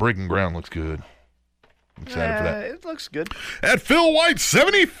 Yeah, that Breaking Ground looks good. I'm excited for that. It looks good. At Phil White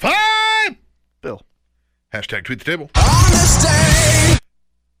 75. Bill. Hashtag tweet the table.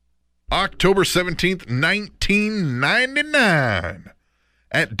 October 17th, 1999.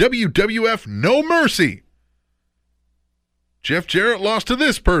 At WWF No Mercy. Jeff Jarrett lost to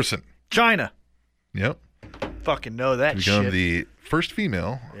this person. China. Yep. Fucking know that Become shit. the first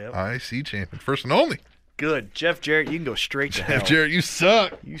female Yep. IC champion. First and only. Good. Jeff Jarrett, you can go straight to hell. Jeff Jarrett, you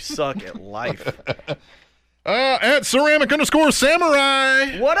suck. You suck at life. At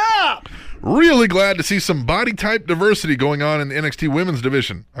ceramic_samurai. What up? Really glad to see some body type diversity going on in the NXT women's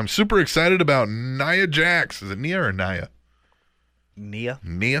division. I'm super excited about Nia Jax. Is it Nia or Nia? Nia.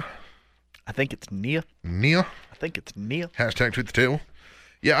 Nia? I think it's Nia. Nia? I think it's Nia. Hashtag tweet the table.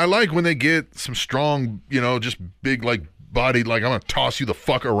 Yeah, I like when they get some strong, just big, like, bodied, like, I'm going to toss you the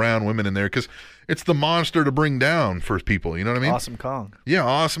fuck around women in there because it's the monster to bring down for people. You know what I mean? Awesome Kong. Yeah,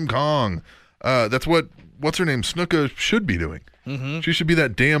 Awesome Kong. That's what's her name? Snuka should be doing. Mm-hmm. She should be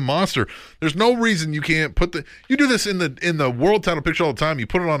that damn monster. There's no reason you can't you do this in the world title picture all the time. You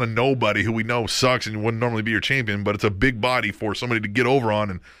put it on a nobody who we know sucks and wouldn't normally be your champion, but it's a big body for somebody to get over on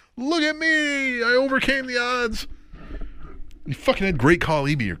and look at me, I overcame the odds. You fucking had Great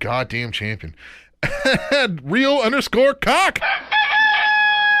Khali be your goddamn champion. Real_cock.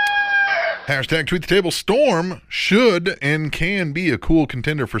 Hashtag tweet the table. Storm should and can be a cool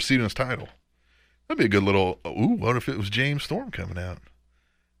contender for Cena's title. That'd be a good little, what if it was James Storm coming out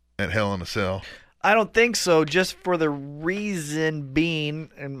at Hell in a Cell? I don't think so, just for the reason being,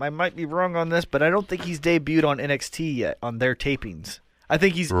 and I might be wrong on this, but I don't think he's debuted on NXT yet on their tapings. I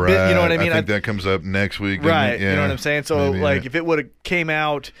think he's, Right. been, you know what I mean? I think that comes up next week. doesn't Right, it? you know what I'm saying? So, maybe, like, yeah. if it would have came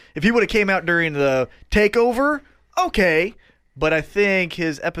out, if he would have came out during the takeover, okay, but I think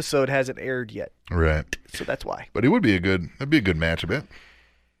his episode hasn't aired yet, Right. so that's why. But it would be that'd be a good match, I bet.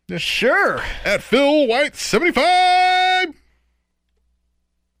 Sure. At Phil White 75.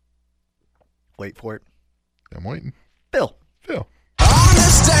 Wait for it. I'm waiting. Bill. Phil.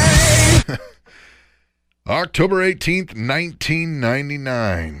 October 18th,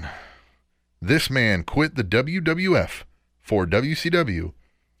 1999. This man quit the WWF for WCW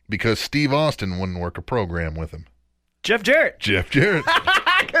because Steve Austin wouldn't work a program with him. Jeff Jarrett. Jeff Jarrett.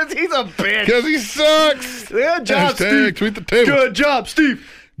 Because he's a bitch. Because he sucks. Good job, Hashtag Steve. tweet the table. Good job, Steve.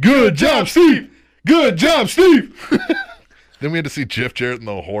 Good job, Steve. Good job, Steve. Then we had to see Jeff Jarrett and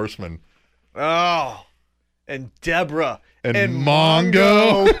the Horsemen. Oh. And Deborah. And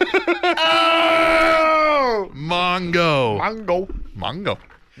Mongo. Mongo. Oh. Mongo. Mongo.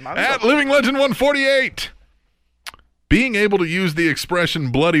 Mongo. At Living Legend 148. Being able to use the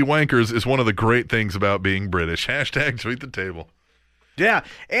expression bloody wankers is one of the great things about being British. Hashtag tweet the table. Yeah,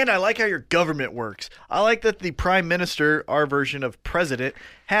 and I like how your government works. I like that the prime minister, our version of president,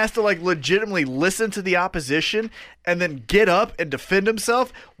 has to like legitimately listen to the opposition and then get up and defend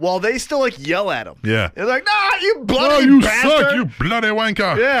himself while they still like yell at him. Yeah. They're like, "Nah, you bloody Oh, you bastard!" suck, you bloody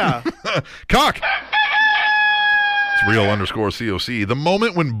wanker. Yeah. Cock. It's real_COC. The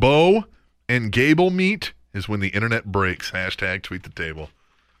moment when Bo and Gable meet is when the internet breaks. Hashtag tweet the table.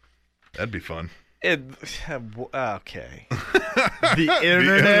 That'd be fun. Okay. The The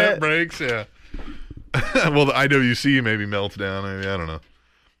internet internet. breaks, yeah. Well, the IWC maybe melts down. Maybe, I don't know.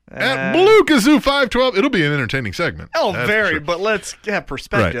 At Blue Kazoo 512, it'll be an entertaining segment. Oh, That's for very, sure. but let's have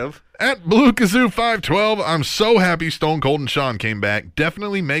perspective. Right. At Blue Kazoo 512, I'm so happy Stone Cold and Sean came back.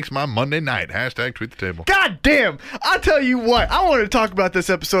 Definitely makes my Monday night. Hashtag tweet the table. God damn! I'll tell you what. I wanted to talk about this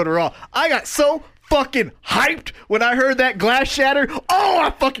episode of Raw. I got so fucking hyped when I heard that glass shatter. Oh,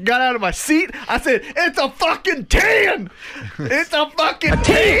 I fucking got out of my seat. I said, "It's a fucking 10! It's a fucking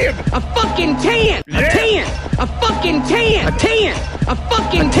 10! A fucking 10! Yeah. A 10! A fucking 10! A 10! A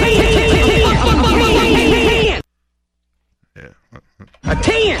fucking 10! A fucking 10! A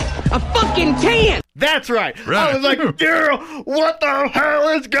 10! A fucking 10! That's right. Right. I was like, "Girl, what the hell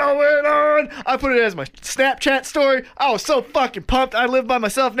is going on?" I put it as my Snapchat story. I was so fucking pumped. I live by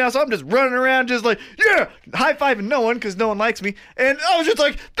myself now, so I'm just running around just like, yeah, high-fiving no one because no one likes me. And I was just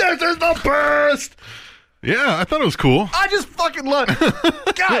like, this is the best. Yeah, I thought it was cool. I just fucking love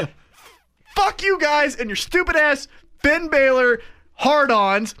it. God, fuck you guys and your stupid ass Finn Balor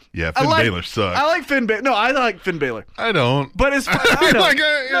hard-ons. Yeah, I Finn like- Balor sucks. I like Finn Balor. No, I like Finn Balor. I don't. But it's I know. Like,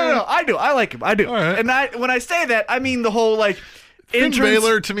 No, I do. I like him. I do. All right. And when I say that, I mean the whole like Finn entrance.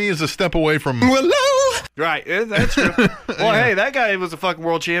 Balor to me is a step away from. Right. That's true. Well, hey, that guy was a fucking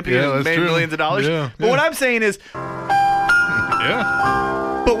world champion Yeah, and that's made true. millions of dollars. Yeah, But yeah. what I'm saying is,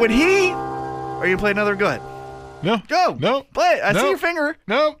 Yeah. but when he, are you gonna play another? Go ahead. No. Go. No. Play it. I see No. your finger.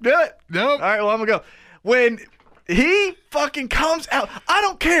 No. Do it. No. All right. Well, I'm gonna go. When he fucking comes out, I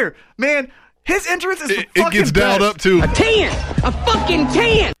don't care, man. His entrance is the It fucking gets dialed best. up to. 10! A fucking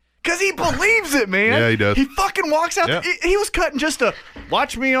 10! Because he believes it, man. Yeah, he does. He fucking walks out. Yeah. He was cutting just to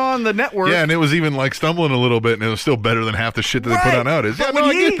watch me on the network. Yeah, and it was even like stumbling a little bit, and it was still better than half the shit that they put on nowadays. Yeah, But no, I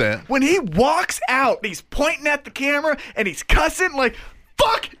when get he- that. When he walks out, he's pointing at the camera and he's cussing like,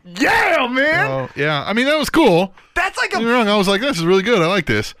 fuck yeah, man. Oh, yeah. I mean, that was cool. That's like Don't get me a. wrong. I was like, this is really good. I like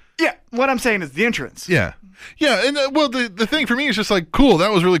this. Yeah, what I'm saying is the entrance. Yeah. Yeah. And well, the thing for me is just like, cool.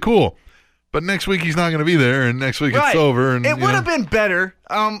 That was really cool. But next week he's not going to be there, and next week Right. it's over. And it you would know. have been better.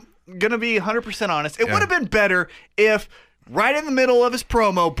 Gonna be 100% honest. It Yeah. would have been better if right in the middle of his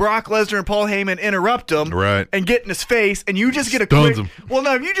promo, Brock Lesnar and Paul Heyman interrupt him Right. and get in his face, and you just get a Stuns quick. him. Well,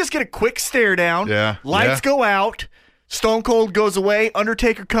 no, if you just get a quick stare down, Yeah, lights yeah. go out. Stone Cold goes away.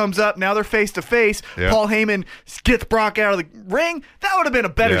 Undertaker comes up. Now they're face to face. Yeah. Paul Heyman gets Brock out of the ring. That would have been a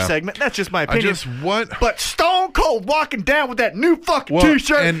better Yeah. segment. That's just my opinion. what? But Stone Cold walking down with that new fucking Well,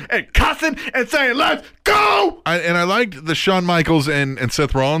 T-shirt and cussing and saying, "Let's go!" I liked the Shawn Michaels and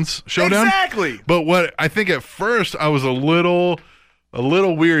Seth Rollins showdown. Exactly. But what I think at first I was a little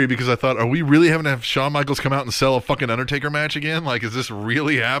weary because I thought, are we really having to have Shawn Michaels come out and sell a fucking Undertaker match again? Like, is this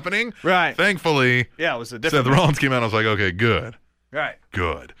really happening? Right. Thankfully, Yeah, it was a Seth different. Rollins came out. And I was like, okay, good. Right.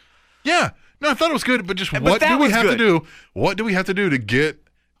 Good. Yeah. No, I thought it was good, but just But what that do we was have to good. do? What do we have to do to get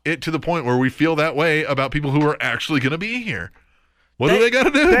it to the point where we feel that way about people who are actually going to be here? What do they got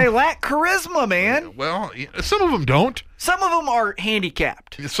to do? They lack charisma, man. Well, some of them don't. Some of them are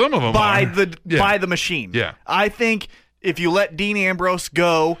handicapped Some of them by are. the Yeah. by the machine. Yeah. I think if you let Dean Ambrose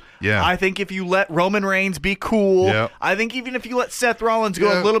go, Yeah. I think if you let Roman Reigns be cool, Yeah. I think even if you let Seth Rollins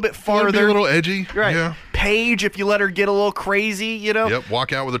go Yeah, a little bit Be farther, a little edgy. right? Yeah. Paige, if you let her get a little crazy, you know. Yep.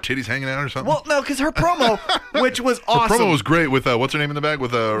 Walk out with her titties hanging out or something. Well, no, because her promo, which was Her awesome, promo was great with what's her name in the back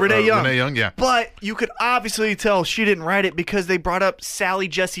with Renee Young. Renee Young, yeah. But you could obviously tell she didn't write it because they brought up Sally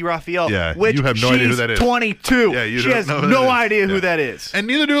Jesse Raphael. Yeah, which you have no idea who she's that is. 22. Yeah, you she don't has know who no that is. idea who Yeah. that is. And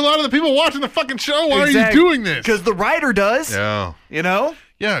neither do a lot of the people watching the fucking show. Why are you doing this? Because the writer does. Yeah. You know?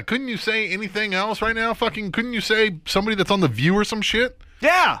 Yeah. Couldn't you say anything else right now? Fucking couldn't you say somebody that's on The View or some shit?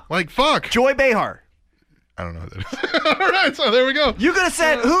 Yeah. Like fuck. Joy Behar. I don't know who that is. All right, so there we go. You could have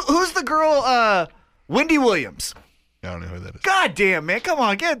said who's the girl? Wendy Williams. I don't know who that is. God damn, man! Come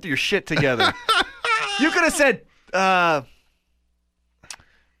on, get your shit together. You could have said,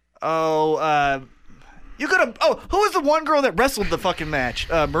 you could have. Oh, who was the one girl that wrestled the fucking match?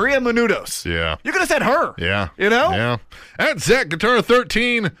 Maria Menounos. Yeah. You could have said her. Yeah. You know? Yeah. At Zach Guitar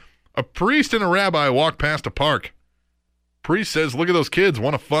 13, a priest and a rabbi walk past a park. Priest says, look at those kids.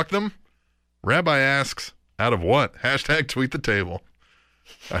 Want to fuck them? Rabbi asks, out of what? Hashtag tweet the table.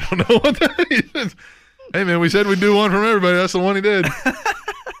 I don't know what that is. Hey, man, we said we'd do one from everybody. That's the one he did.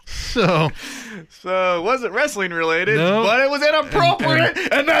 So it wasn't wrestling related, No. but it was inappropriate,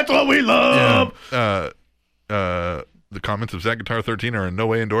 and that's what we love. the comments of Zach Guitar 13 are in no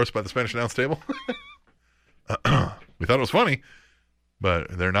way endorsed by the Spanish Announce Table. We thought it was funny,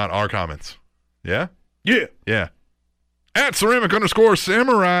 but they're not our comments. Yeah? Yeah. Yeah. At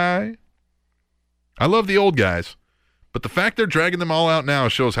ceramic_samurai. I love the old guys, but the fact they're dragging them all out now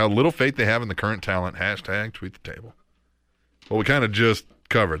shows how little faith they have in the current talent. Hashtag tweet the table. Well, we kind of just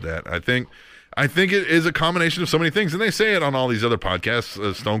covered that. I think I think it is a combination of so many things, and they say it on all these other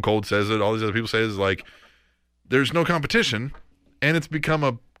podcasts. Stone Cold says it. All these other people say it, is like there's no competition, and it's become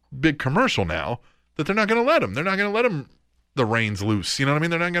a big commercial now that they're not going to let them. They're not going to let them the reins loose. You know what I mean?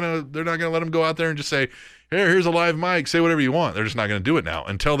 They're not going to let them go out there and just say, here's a live mic, say whatever you want. They're just not going to do it now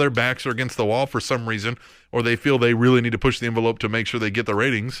until their backs are against the wall for some reason, or they feel they really need to push the envelope to make sure they get the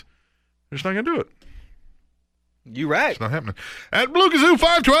ratings. They're just not going to do it. You right. It's not happening. At Blue Kazoo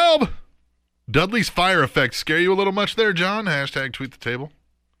 512, Dudley's fire effect scare you a little much there, John? Hashtag tweet the table.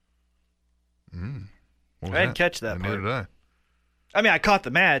 I didn't catch that part. Neither did I. I mean, I caught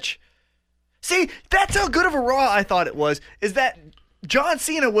the match. See, that's how good of a Raw I thought it was, is that John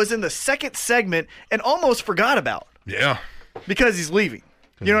Cena was in the second segment and almost forgot about Yeah. because he's leaving.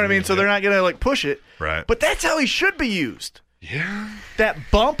 You know what I mean? So they're not going to, like, push it. Right. But that's how he should be used. Yeah. That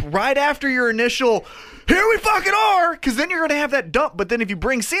bump right after your initial, here we fucking are, because then you're going to have that dump. But then if you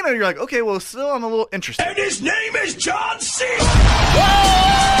bring Cena, you're like, okay, well, still I'm a little interested. And his name is John Cena.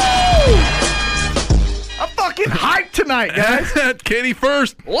 Woo! I'm fucking hyped tonight, guys. At Katie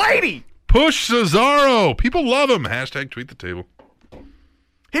First, Lady! push Cesaro. People love him. Hashtag tweet the table.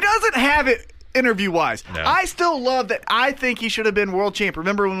 He doesn't have it interview-wise. No. I still love that. I think he should have been world champ.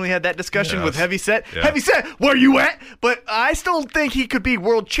 Remember when we had that discussion Yes. with Heavyset? Yeah. Heavyset, where you at? But I still think he could be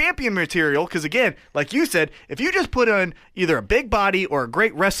world champion material because, again, like you said, if you just put on either a big body or a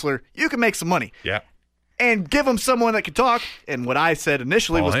great wrestler, you can make some money. Yeah. And give him someone that can talk. And what I said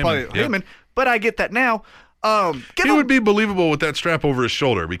initially Paul was Heyman, probably yep. Heyman, but I get that now. Give He him, would be believable with that strap over his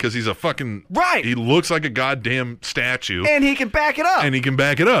shoulder because he's a fucking... Right. He looks like a goddamn statue. and he can back it up. And he can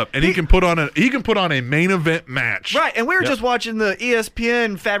back it up. And he can put on a main event match. Right, and we were Yep. just watching the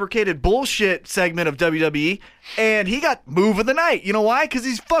ESPN fabricated bullshit segment of WWE, and he got move of the night. You know why? Because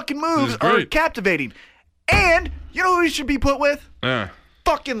these fucking moves This is are great. captivating. And you know who he should be put with?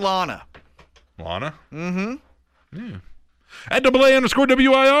 Fucking Lana. Lana? Mm-hmm. Yeah. At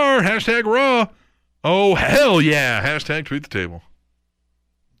AA_WIR, hashtag Raw. Oh, hell yeah. Hashtag tweet the table.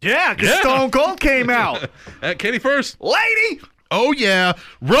 Yeah, because Yeah. Stone Cold came out. At Katie First. Lady! Oh, yeah.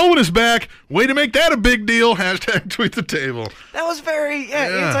 Rowan is back. Way to make that a big deal. Hashtag tweet the table. That was very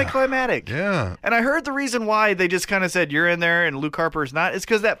Yeah. anticlimactic. Yeah. And I heard the reason why they just kind of said you're in there and Luke Harper's not is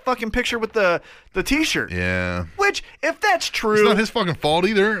because that fucking picture with the T-shirt. Yeah. Which, if that's true... It's not his fucking fault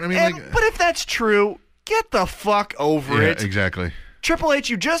either. I mean, but if that's true, get the fuck over yeah, it. exactly. Triple H,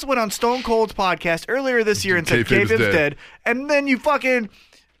 you just went on Stone Cold's podcast earlier this year and said Kayfabe is Kayfabe's dead. dead, and then you fucking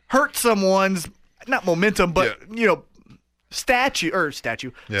hurt someone's, not momentum, but, Yeah. status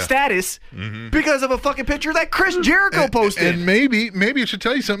because of a fucking picture that Chris Jericho posted. And maybe it should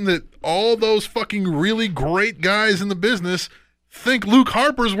tell you something that all those fucking really great guys in the business think Luke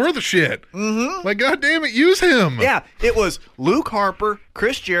Harper's worth a shit. Mm-hmm. Like, God damn it, use him. Yeah, it was Luke Harper,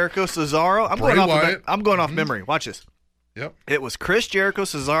 Chris Jericho, Cesaro. Bray Wyatt. I'm going off memory. Watch this. Yep. It was Chris Jericho,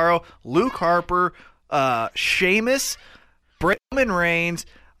 Cesaro, Luke Harper, Sheamus, Roman Reigns,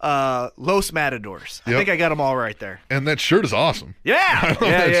 Los Matadors. I Yep. think I got them all right there. And that shirt is awesome. Yeah. I love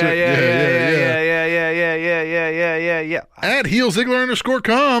Yeah. that shirt. Yeah. At heel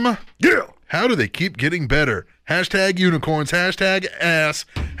Ziggler_com. Yeah. How do they keep getting better? Hashtag unicorns. Hashtag ass.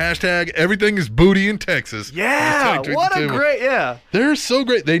 Hashtag everything is booty in Texas. Yeah. Hashtag tweet What the a table. great, yeah. They're so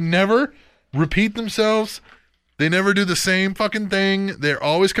great. They never repeat themselves. They never do the same fucking thing. They're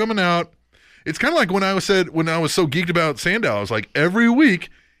always coming out. It's kind of like when I was so geeked about Sandow. I was like, every week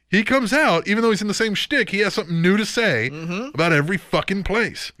he comes out, even though he's in the same shtick, he has something new to say about every fucking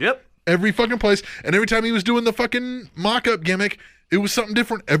place. Yep. Every fucking place. And every time he was doing the fucking mock-up gimmick, it was something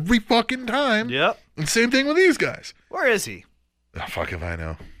different every fucking time. Yep. And same thing with these guys. Where is he? Oh, fuck if I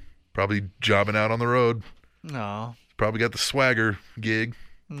know. Probably jobbing out on the road. No. Probably got the swagger gig.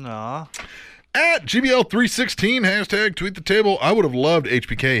 No. At GBL316, hashtag tweet the table. I would have loved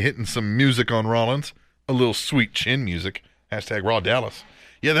HBK hitting some music on Rollins. A little sweet chin music. Hashtag Raw Dallas.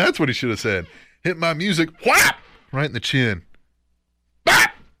 Yeah, that's what he should have said. Hit my music. Whap! Right in the chin.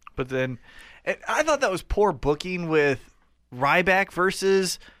 Bap! But then, I thought that was poor booking with Ryback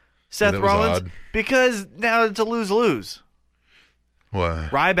versus Seth that was Rollins odd. because now it's a lose-lose.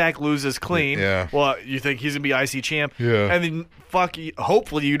 What? Ryback loses clean. Yeah. Well, you think he's going to be IC champ. Yeah. And then,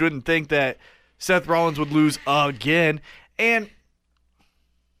 hopefully you didn't think that Seth Rollins would lose again. And,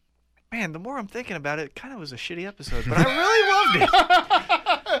 man, the more I'm thinking about it, it kind of was a shitty episode. But I really loved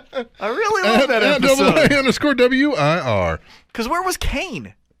it. I really loved that episode. _WIR. Because where was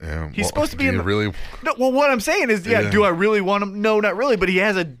Kane? Yeah, He's supposed to be in the... really. No, well, what I'm saying is, Yeah. do I really want him? No, not really. But he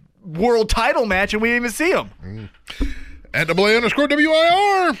has a world title match, and we didn't even see him. At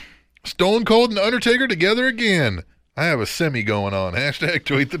 _WIR. Stone Cold and Undertaker together again. I have a semi going on. Hashtag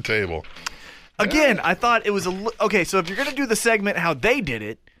tweet the table. Again, I thought it was okay. So if you're gonna do the segment how they did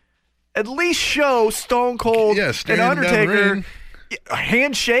it, at least show Stone Cold and stand down the Undertaker ring. a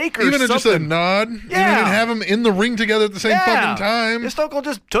handshake or Even something. just a nod. Yeah. And have them in the ring together at the same fucking time. And Stone Cold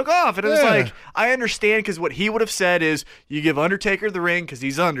just took off, and it was Yeah. like, I understand, because what he would have said is, you give Undertaker the ring because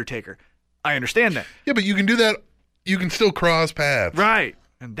he's Undertaker. I understand that. Yeah, but you can do that. You can still cross paths. Right.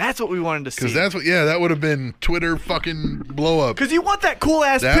 And that's what we wanted to see. Because that's what, that would have been Twitter fucking blow up. Because you want that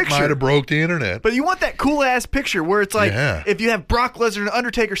cool-ass That picture. might have broke the internet. But you want that cool-ass picture where it's like, Yeah. if you have Brock Lesnar and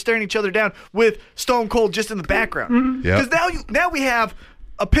Undertaker staring each other down with Stone Cold just in the background. Yep. Because now we have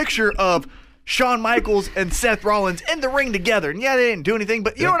a picture of Shawn Michaels and Seth Rollins in the ring together. And yeah, they didn't do anything,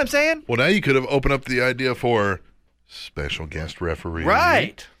 but you know what I'm saying? Well, now you could have opened up the idea for special guest referee.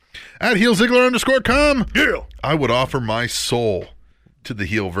 Right. At HeelZiggler_com. Yeah. I would offer my soul to the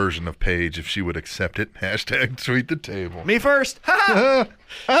heel version of Paige if she would accept it. Hashtag tweet the table. Me first. Ha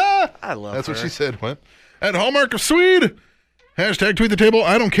ha. I love That's her. what she said. What? At Hallmark of Swede. Hashtag tweet the table.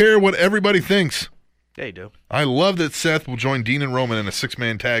 I don't care what everybody thinks. Yeah, you do. I love that Seth will join Dean and Roman in a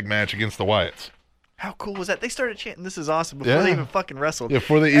 6-man tag match against the Wyatts. How cool was that? They started chanting, "This is awesome," before Yeah. they even fucking wrestled. Yeah,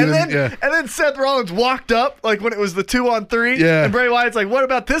 before they and even- then, yeah. And then Seth Rollins walked up, like when it was the 2-on-3. Yeah. And Bray Wyatt's like, "What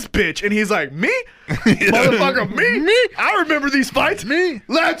about this bitch?" And he's like, "Me? Motherfucker, me? Me? I remember these fights. Me?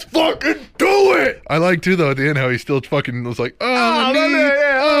 Let's fucking do it!" I like, too, though, at the end, how he still fucking was like, my knee,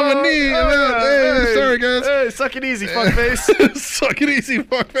 yeah, my knee. Hey, sorry, guys. Hey, suck it easy, fuckface. Suck it easy,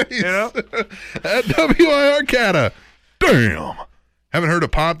 fuckface. You know? At WIR Cata. Damn. Haven't heard a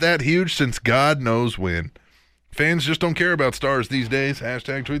pop that huge since God knows when. Fans just don't care about stars these days.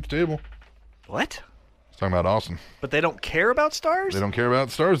 Hashtag tweet the table. What? Talking about Austin. But they don't care about stars? They don't care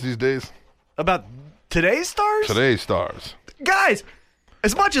about stars these days. About today's stars? Today's stars. Guys,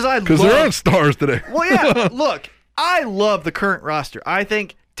 as much as I love... Because there aren't stars today. Well, yeah, look, I love the current roster. I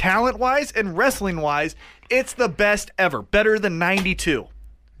think talent-wise and wrestling-wise, it's the best ever. Better than 92.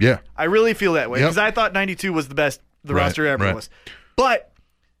 Yeah. I really feel that way Yep. because I thought 92 was the best the Right, roster ever right. was. But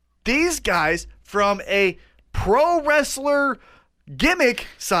these guys from a pro wrestler gimmick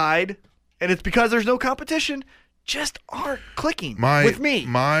side, and it's because there's no competition, just aren't clicking with me.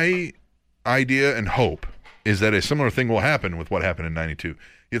 My idea and hope is that a similar thing will happen with what happened in 92. You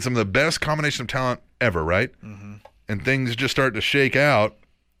get some of the best combination of talent ever, right? Mm-hmm. And things just start to shake out,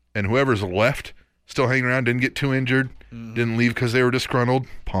 and whoever's left still hanging around, didn't get too injured, didn't leave because they were disgruntled,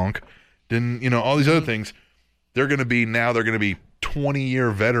 punk, didn't, all these other things. They're going to be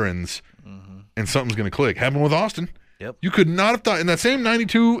 20-year veterans, and something's going to click. Happened with Austin. Yep. You could not have thought, in that same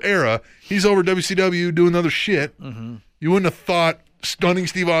 92 era, he's over WCW doing other shit. Mm-hmm. You wouldn't have thought Stunning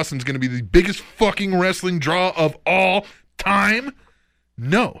Steve Austin's going to be the biggest fucking wrestling draw of all time.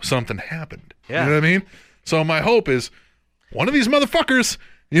 No, something happened. Yeah. You know what I mean? So my hope is one of these motherfuckers,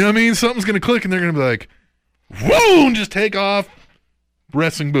 something's going to click, and they're going to be like, whoa, and just take off.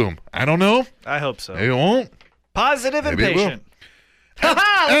 Wrestling boom. I don't know. I hope so. Maybe it won't. Positive and Maybe it will. patient.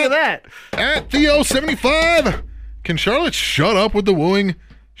 Ha-ha, look at that. At Theo75, can Charlotte shut up with the wooing?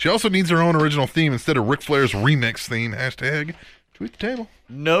 She also needs her own original theme instead of Ric Flair's remix theme. Hashtag tweet the table.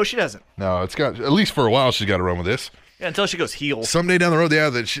 No, she doesn't. No, it's got, at least for a while, she's got to run with this. Yeah, until she goes heel. Someday down the road,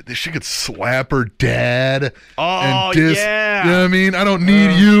 that she could slap her dad. Oh, and yeah. You know what I mean? I don't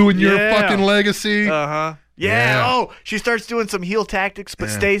need you and your yeah. fucking legacy. Uh-huh. Yeah. Yeah. Oh, she starts doing some heel tactics, but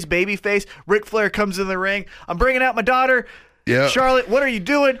stays babyface. Ric Flair comes in the ring. I'm bringing out my daughter. Yeah. Charlotte, what are you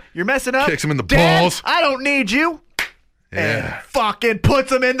doing? You're messing up. Kicks him in the Dad, balls. I don't need you. Yeah. And fucking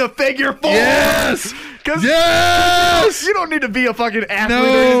puts him in the figure four. Yes! 'Cause Yes! you don't need to be a fucking athlete or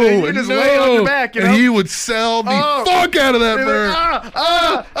No, anything. You just lay on your back, And he would sell the fuck out of that And bird.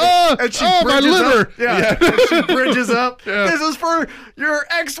 and she my bridges liver. up. Yeah. And she bridges up. Yeah. This is for your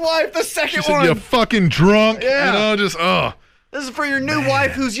ex-wife, the second She said, one. you fucking drunk. Yeah. Just, This is for your new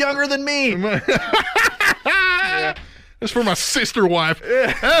wife who's younger than me. It's for my sister wife.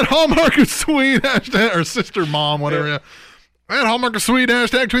 At Hallmark of Sweet, hashtag, or sister mom, whatever. Yeah. At Hallmark of Sweet,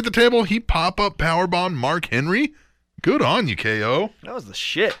 hashtag tweet the table. He pop-up powerbomb Mark Henry. Good on you, KO. That was the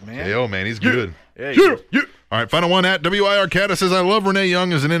shit, man. KO, man, he's good. Yeah. All right, final one at WIR Cata says, I love Renee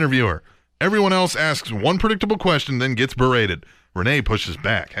Young as an interviewer. Everyone else asks one predictable question, then gets berated. Renee pushes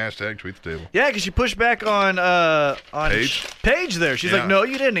back. Hashtag tweet the table. Yeah, because she pushed back on Paige there. She's Yeah. like, no,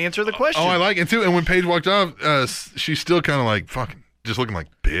 you didn't answer the question. Oh, I like it too. And when Paige walked off, she's still kind of like fucking, just looking like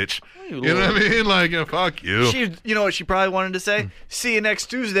bitch. You know what I mean? Like, fuck you. You know what she probably wanted to say? See you next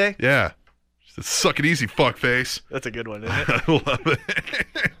Tuesday. Yeah. She said, suck it easy, fuck face. That's a good one, isn't it? I love it.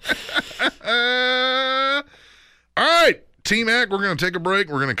 All right, T-Mac, we're going to take a break.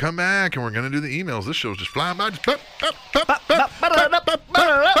 We're going to come back, and we're going to do the emails. This show's just flying by. Just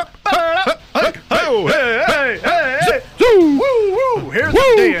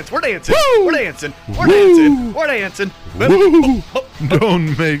We're dancing. We're dancing. We're dancing. We're dancing. Woo!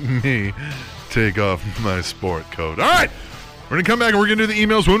 Don't make me take off my sport coat. All right. We're going to come back and we're going to do the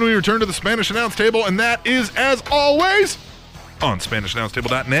emails when we return to the Spanish Announce Table, and that is, as always, on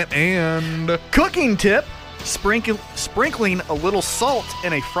SpanishAnnounceTable.net. And Cooking tip. Sprinkling a little salt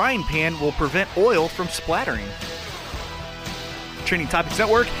in a frying pan will prevent oil from splattering. Training Topics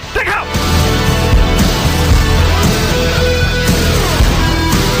Network, take it out!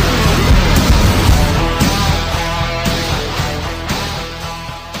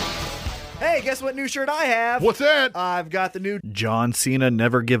 Hey, guess what new shirt I have? what's that? I've got the new John Cena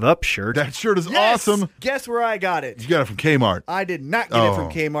Never Give Up shirt. That shirt is Yes! awesome. Guess where I got it? You got it from Kmart. I did not get it from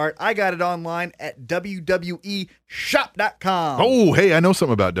Kmart. I got it online at WWEshop.com. Oh, hey, I know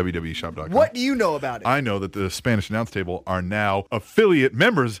something about WWEshop.com. What do you know about it? I know that the Spanish Announce Table are now affiliate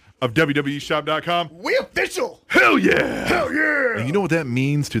members of WWEshop.com. We official! Hell yeah! Hell yeah! And you know what that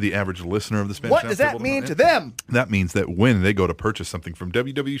means to the average listener of the Spanish What Announce does that Table? mean to them? That means that when they go to purchase something from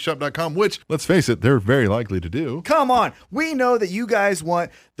WWEshop.com, which, let's face it, they're very likely to do. Come on. We know that you guys want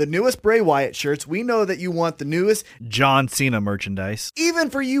the newest Bray Wyatt shirts. We know that you want the newest John Cena merchandise.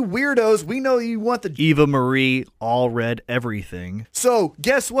 Even for you weirdos, we know you want the Eva Marie all red everything. So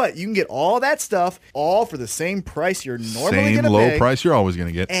guess what? You can get all that stuff all for the same price you're normally Same going to low pay. price you're always going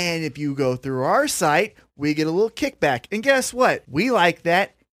to get. And if you go through our site, we get a little kickback. And guess what? We like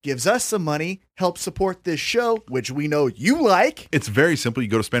that. Gives us some money, helps support this show, which we know you like. It's very simple. You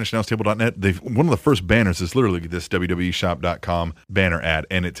go to SpanishAnnounceTable.net. One of the first banners is literally this WWEshop.com banner ad,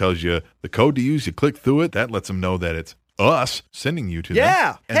 and it tells you the code to use. You click through it. That lets them know that it's us sending you to them.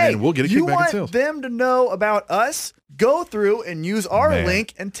 Yeah. And hey, then we'll get a you kickback in want sales. them to know about us? Go through and use our Man.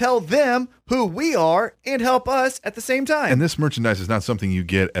 link and tell them who we are and help us at the same time. And this merchandise is not something you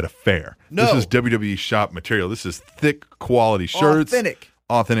get at a fair. No. This is WWE shop material. This is thick quality shirts.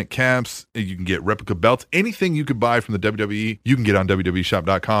 Authentic Caps. You can get replica belts. Anything you could buy from the WWE, you can get on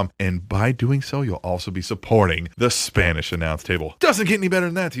WWEshop.com. And by doing so, you'll also be supporting the Spanish Announce Table. Doesn't get any better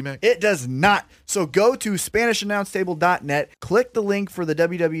than that, T-Mac. It does not. So go to SpanishAnnounceTable.net, click the link for the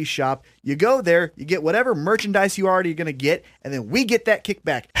WWE shop. You go there, you get whatever merchandise you already going to get, and then we get that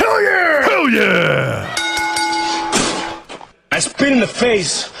kickback. Hell yeah! Hell yeah! I spit in the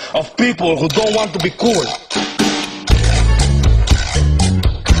face of people who don't want to be cool.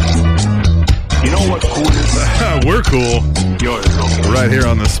 You know what cool is? We're cool. Right here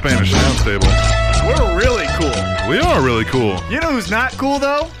on the Spanish Announce Table. We're really cool. We are really cool. You know who's not cool,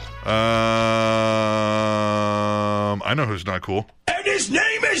 though? I know who's not cool. And his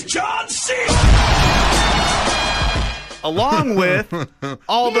name is John Cena. Along with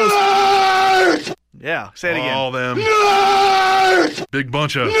all those... Nerd! Yeah, say it again. All them. Nerd! Big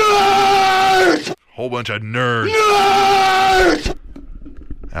bunch of... Nerd! Whole bunch of nerds. Nerd!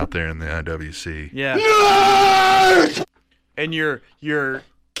 Out there in the IWC. Yeah. Nerd! And your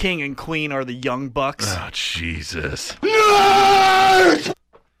king and queen are the Young Bucks. Oh, Jesus. Nerd!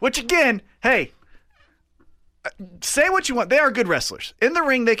 Which, again, hey, say what you want. They are good wrestlers. In the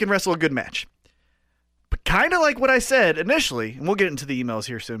ring, they can wrestle a good match. But kind of like what I said initially, and we'll get into the emails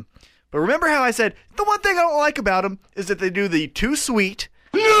here soon. But remember how I said, the one thing I don't like about them is that they do the too sweet.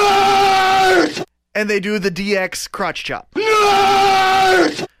 Nerd! And they do the DX crotch chop.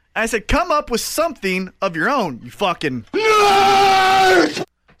 Nerd! I said, come up with something of your own, you fucking... Nerd!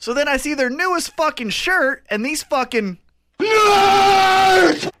 So then I see their newest fucking shirt, and these fucking...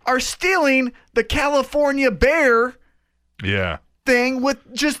 Nerd! are stealing the California Bear Yeah. thing with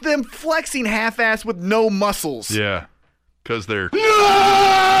just them flexing half-ass with no muscles. Yeah. Because they're...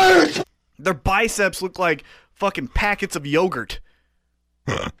 Nerd! Their biceps look like fucking packets of yogurt.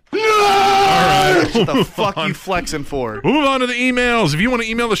 Nerd! What the fuck you flexing for? Move on to the emails. If you want to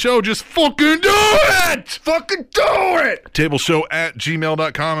email the show, just fucking do it! Fucking do it!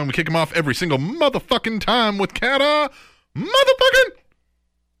 Tableshow@gmail.com, and we kick them off every single motherfucking time with Kata motherfucking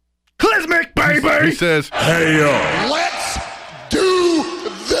Clismic, He baby! says, Hey, yo. Let's do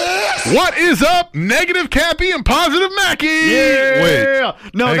this! what is up, negative Cappy and positive Mackie? Yeah! Wait.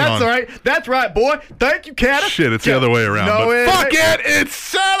 No, hang that's on. all right. That's right, boy. Thank you, Cata. Shit, it's the other way around. No, but fuck it, it's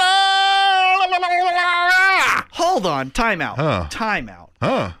Santa! Hold on. Time out. Huh. Time out.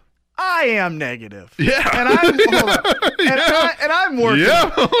 Huh. I am negative. Yeah. And I'm hold on. And I'm working.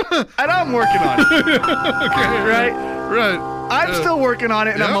 Yeah. And I'm working on it. Okay. Right? Right. I'm still working on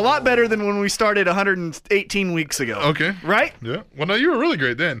it, and yeah. I'm a lot better than when we started 118 weeks ago. Okay. Right? Yeah. Well, no, you were really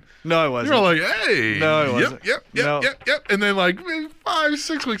great then. No, I You wasn't. were like, hey. No, I wasn't. Yep. No. And then like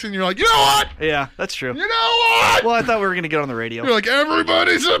 5-6 weeks in, you're like, you know what? Yeah, that's true. You know what? Well, I thought we were going to get on the radio. You're like,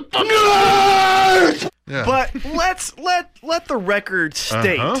 everybody's a fucking Nerd! Yeah. But let the record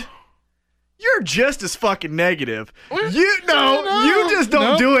state. You're just as fucking negative. You just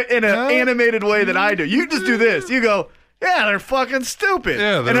don't do it in an animated way that I do. You just do this. You go, yeah, they're fucking stupid.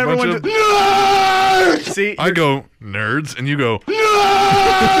 Yeah, they're and a bunch everyone of nerds. See, I go nerds, and you go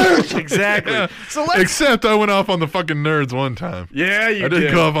nerds. Exactly. Yeah. So let's. Except I went off on the fucking nerds one time. Yeah, you I did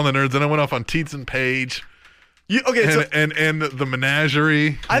did. go off on the nerds, and I went off on Teets and Page. And the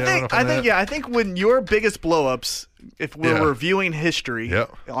menagerie. I think when your biggest blow-ups, if we're reviewing history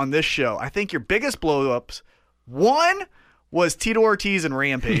on this show, I think your biggest blow-ups, one was Tito Ortiz and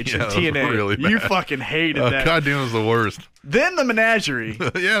Rampage and TNA. Really bad. You fucking hated that. Goddamn, it was the worst. Then the menagerie.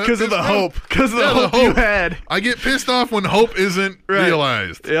 Yeah, because of the hope. Because of the hope you had. I get pissed off when hope isn't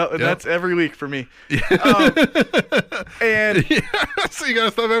realized. Yep, and that's every week for me. And so you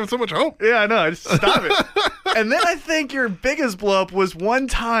gotta stop having so much hope. Yeah, I know. Just stop it. And then I think your biggest blow up was one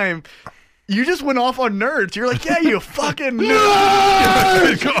time you just went off on nerds. You're like, yeah, you fucking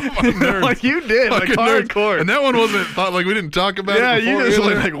nerds. Go off on nerds. Like you did, like hardcore. And that one wasn't thought like we didn't talk about it before. Yeah, you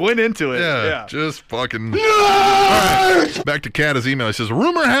just went into it. Yeah, just fucking. All right, back to Kata's email. He says,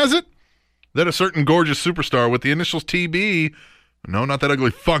 rumor has it that a certain gorgeous superstar with the initials TB, no, not that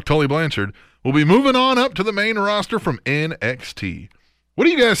ugly fuck, Tully Blanchard, will be moving on up to the main roster from NXT. What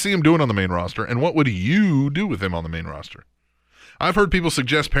do you guys see him doing on the main roster, and what would you do with him on the main roster? I've heard people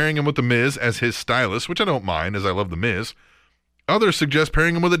suggest pairing him with The Miz as his stylist, which I don't mind, as I love The Miz. Others suggest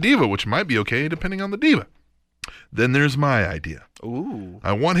pairing him with a diva, which might be okay depending on the diva. Then there's my idea. Ooh.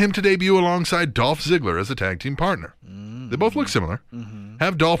 I want him to debut alongside Dolph Ziggler as a tag team partner. They both look similar.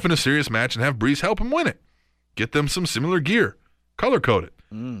 Have Dolph in a serious match and have Breeze help him win it. Get them some similar gear. Color code it.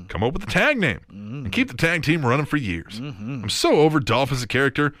 Come up with a tag name. And keep the tag team running for years. I'm so over Dolph as a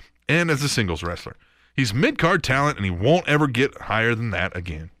character and as a singles wrestler. He's mid-card talent, and he won't ever get higher than that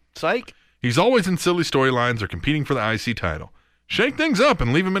again. Psych. He's always in silly storylines or competing for the IC title. Shake things up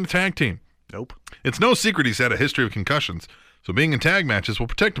and leave him in a tag team. Nope. It's no secret he's had a history of concussions, so being in tag matches will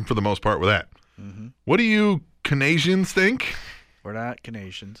protect him for the most part with that. What do you Canadians think? We're not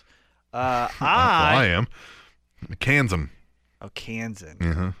Canadians. I am. Kansan. Oh,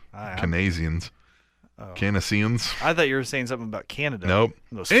 Kansan. Canadians. Canadians. I thought you were saying something about Canada. Nope.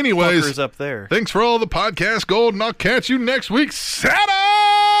 Those Anyways, fuckers up there. Thanks for all the podcast gold, and I'll catch you next week, Saturday.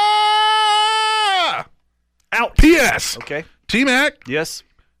 Out. P.S. Okay. T-Mac. Yes.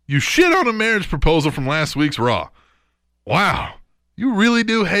 You shit on a marriage proposal from last week's Raw. Wow. You really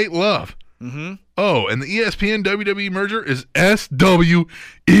do hate love. Oh, and the ESPN WWE merger is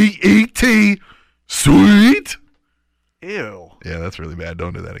SWEET. Sweet. Ew. Yeah, that's really bad.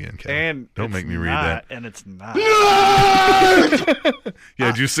 Don't do that again, Kevin. And don't make me read that. And it's not. Yeah,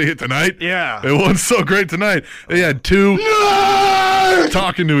 did you see it tonight? Yeah. It wasn't so great tonight. They had two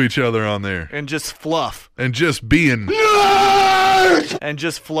talking to each other on there. And just fluff. And just being. And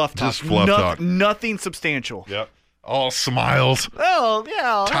just fluff talk. Just fluff talk. Nothing substantial. Yep. All smiles. Oh,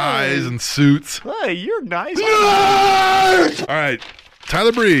 yeah. Ties and suits. Hey, you're nice. All right.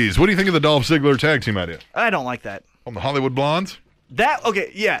 Tyler Breeze, what do you think of the Dolph Ziggler tag team idea? I don't like that. On the Hollywood Blondes?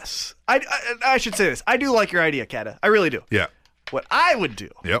 Okay, yes. I should say this. I do like your idea, Kata. I really do. Yeah. What I would do.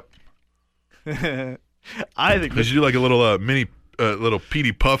 Yep. I think. Because you do like a little mini, little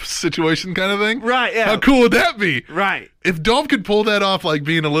Petey Puff situation kind of thing? Right, yeah. How cool would that be? Right. If Dolph could pull that off, like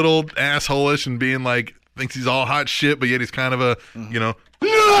being a little asshole-ish and being like, thinks he's all hot shit, but yet he's kind of a, you know.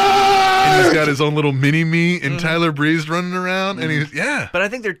 And he's got his own little mini-me and Tyler Breeze running around. And he's, yeah. But I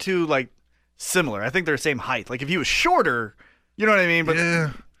think they're too, like, similar. I think they're the same height. Like, if he was shorter, you know what I mean? But,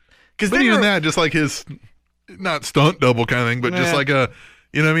 yeah. But even that, just like his, not stunt double kind of thing, but just like a,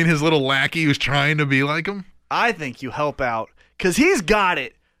 you know what I mean? His little lackey who's trying to be like him. I think you help out. Because he's got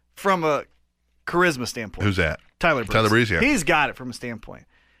it from a charisma standpoint. Who's that? Tyler Breeze. Tyler Breeze, yeah. He's got it from a standpoint.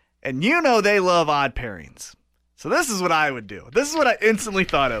 And you know they love odd pairings. So this is what I would do. This is what I instantly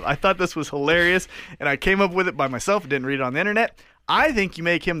thought of. I thought this was hilarious, and I came up with it by myself. Didn't read it on the internet. I think you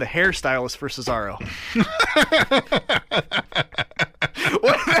make him the hairstylist for Cesaro. Wouldn't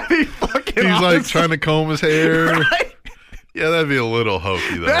that be fucking He's awesome? like trying to comb his hair. Right? Yeah, that'd be a little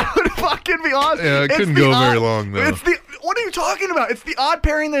hokey, though. That would fucking be awesome. Yeah, it couldn't go very long, though. What are you talking about? It's the odd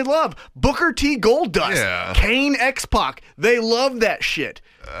pairing they love. Booker T. Goldust. Yeah. Kane X-Pac. They love that shit.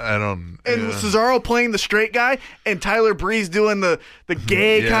 I don't. And Cesaro playing the straight guy, and Tyler Breeze doing the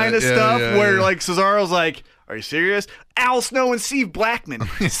gay kind of stuff, where like Cesaro's like, "Are you serious?" Al Snow and Steve Blackman,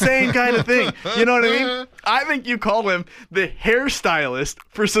 same kind of thing. You know what I mean? I think you call him the hairstylist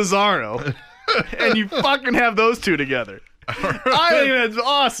for Cesaro, and you fucking have those two together. I think that's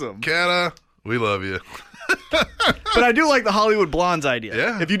awesome. Kata, we love you. But I do like the Hollywood Blondes idea.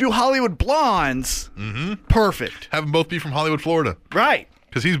 Yeah. If you do Hollywood Blondes, perfect. Have them both be from Hollywood, Florida. Right.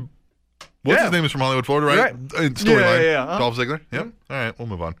 Because he's... What's Yeah. his name is from Hollywood, Florida, right? Right. Storyline. Yeah. Uh-huh. Dolph Ziggler. Yep. All right, we'll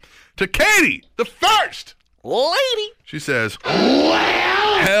move on. To Katie, the first. Lady. She says,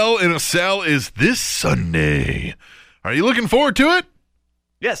 Hell in a Cell is this Sunday. Are you looking forward to it?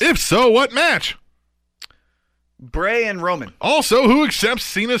 Yes. If so, what match? Bray and Roman. Also, who accepts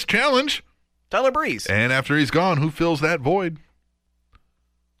Cena's challenge? Tyler Breeze. And after he's gone, who fills that void?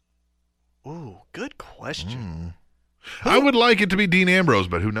 Ooh, good question. I would like it to be Dean Ambrose,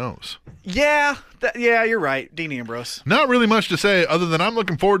 but who knows? Yeah, you're right. Dean Ambrose. Not really much to say other than I'm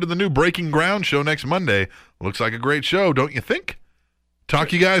looking forward to the new Breaking Ground show next Monday. Looks like a great show, don't you think? Talk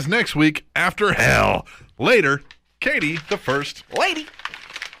to you guys next week after Hell. Later, Katie, the first. Lady.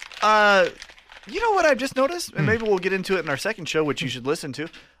 You know what I've just noticed? And maybe we'll get into it in our second show, which you should listen to.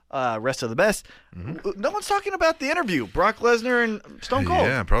 Rest of the best. No one's talking about the interview. Brock Lesnar and Stone Cold.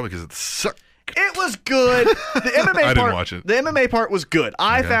 Yeah, probably because it sucked. It was good. The MMA I part, didn't watch it. The MMA part was good.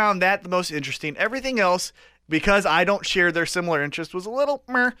 I Okay. found that the most interesting. Everything else, because I don't share their similar interests, was a little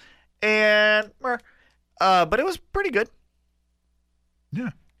meh and meh. But it was pretty good. Yeah.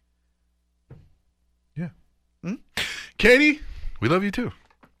 Katie, we love you too.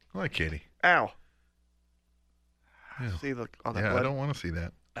 I like Katie. Ow. Yeah. See all that Yeah, I blood? don't want to see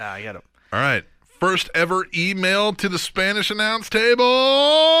that. I got it. All right. First ever email to the Spanish announce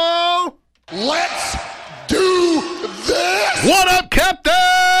table. Let's do this! What up, Captain?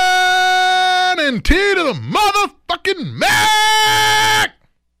 And T to the motherfucking Mac!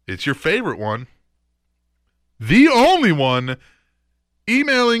 It's your favorite one. The only one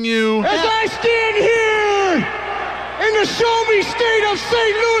emailing you. As I stand here in the show me state of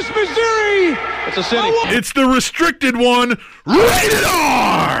St. Louis, Missouri. It's a city. It's the restricted one, Rated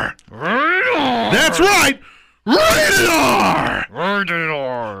R! That's right, Rated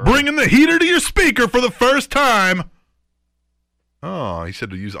R! Bringing the heater to your speaker for the first time. Oh, he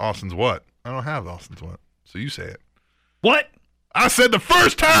said to use Austin's what? I don't have Austin's what, so you say it. What? I said the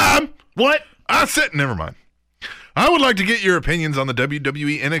first time. What? I said, never mind. I would like to get your opinions on the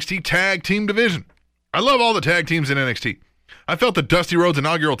WWE NXT Tag Team division. I love all the tag teams in NXT. I felt the Dusty Rhodes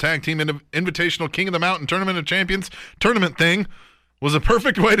inaugural tag team Invitational King of the Mountain Tournament of Champions tournament thing was a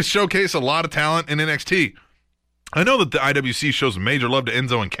perfect way to showcase a lot of talent in NXT. I know that the IWC shows major love to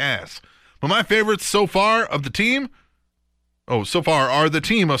Enzo and Cass, but my favorites so far are the team of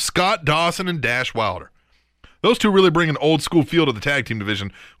Scott Dawson and Dash Wilder. Those two really bring an old school feel to the tag team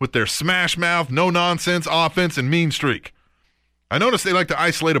division with their smash mouth, no nonsense offense and mean streak. I noticed they like to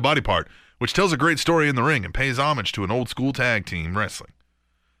isolate a body part, which tells a great story in the ring and pays homage to an old school tag team wrestling.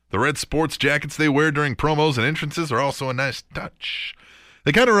 The red sports jackets they wear during promos and entrances are also a nice touch.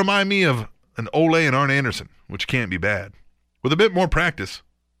 They kind of remind me of an Ole and Arn Anderson, which can't be bad. With a bit more practice.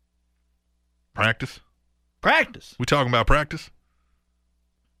 Practice? We talking about practice?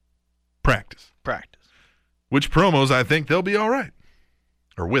 Practice. Which promos I think they'll be all right.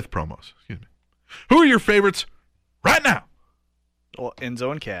 Or with promos, excuse me. Who are your favorites right now? Well,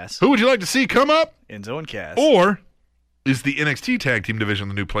 Enzo and Cass. Who would you like to see come up? Enzo and Cass. Or is the NXT Tag Team division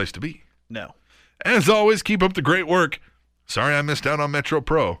the new place to be? No. As always, keep up the great work. Sorry I missed out on Metro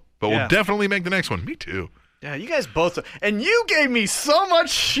Pro, but Yeah. we'll definitely make the next one. Me too. Yeah, you guys both. And you gave me so much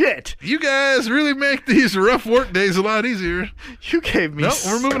shit. You guys really make these rough work days a lot easier. You gave me. No,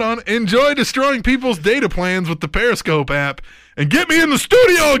 we're moving on. Enjoy destroying people's data plans with the Periscope app and get me in the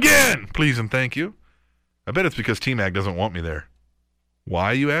studio again. Please and thank you. I bet it's because T-Mac doesn't want me there.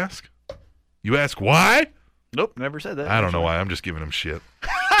 Why, you ask? You ask why? Nope, never said that. I don't know why. I'm just giving him shit.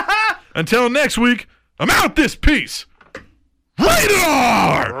 Until next week, I'm out this piece. Rated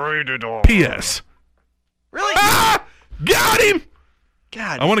R! P.S. Really? Ah! Got him!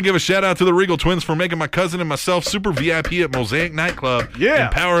 God. I want to give a shout out to the Regal Twins for making my cousin and myself super VIP at Mosaic Nightclub Yeah.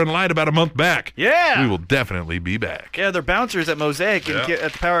 in Power and Light about a month back. Yeah. We will definitely be back. Yeah, they're bouncers at Mosaic Yeah.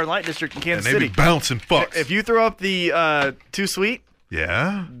 at the Power and Light District in Kansas And they City. be bouncing fucks. If you throw up the Too Sweet,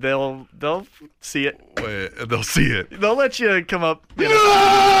 Yeah? they'll see it. Wait, they'll see it. They'll let you come up. You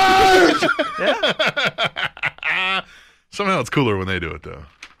know. Yeah, Somehow it's cooler when they do it, though.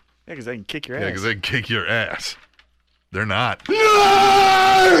 because they can kick your Yeah, ass. because they can kick your ass. They're not.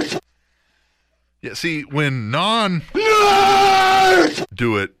 Yeah, see, when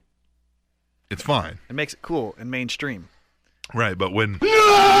do it, it's fine. It makes it cool and mainstream. Right, but when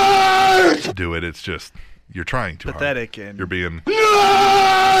do it, it's just, you're trying too Pathetic hard. and You're being,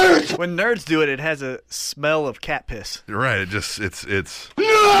 when nerds do it, it has a smell of cat piss. right, it just, it's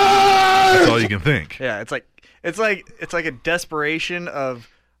that's all you can think. Yeah, it's like a desperation of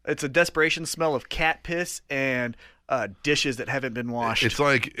It's a desperation smell of cat piss and dishes that haven't been washed. It's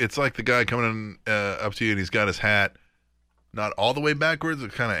like the guy coming in, up to you and he's got his hat not all the way backwards.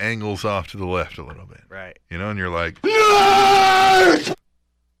 It kind of angles off to the left a little bit. Right. You know, and you're like, nerd!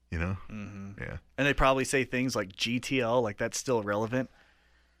 You know? Mm-hmm. Yeah. And they probably say things like GTL, like that's still relevant.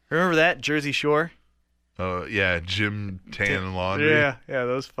 Remember that? Jersey Shore? Oh, yeah, Jim Tan and Laundry. Yeah,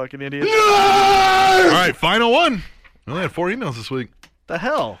 those fucking idiots. All right, final one. We only had 4 emails this week. The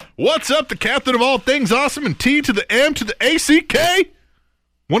hell? What's up, the captain of all things awesome and T to the M to the ACK?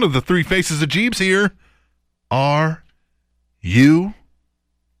 One of the 3 faces of Jeeves here. Are you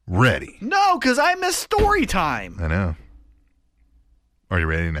ready? No, because I missed story time. I know. Are you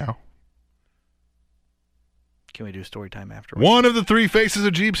ready now? Can we do story time afterwards? One of the 3 faces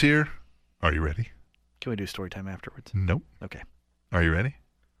of Jeeves here. Are you ready? Can we do story time afterwards? Nope. Okay. Are you ready?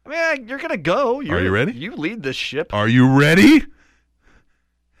 I mean, you're going to go. Are you ready? You lead this ship. Are you ready?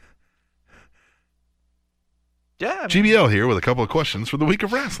 Yeah. GBL here with a couple of questions for the week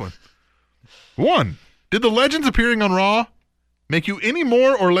of wrestling. 1. Did the legends appearing on Raw make you any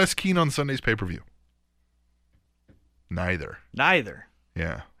more or less keen on Sunday's pay-per-view? Neither.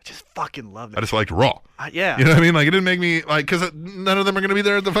 Yeah. I just fucking love it. I just liked Raw. Yeah. You know what I mean? Like, it didn't make me, like, because none of them are going to be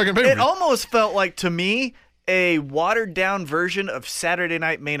there at the fucking pay-per-view. It almost felt like, to me, a watered-down version of Saturday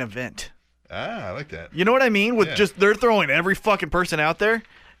Night Main Event. Ah, I like that. You know what I mean? With just, they're throwing every fucking person out there.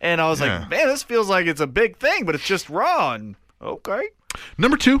 And I was like, man, this feels like it's a big thing, but it's just Raw. And, okay.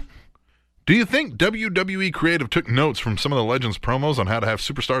 Number 2. Do you think WWE Creative took notes from some of the Legends promos on how to have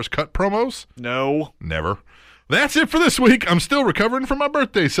superstars cut promos? No. Never. That's it for this week. I'm still recovering from my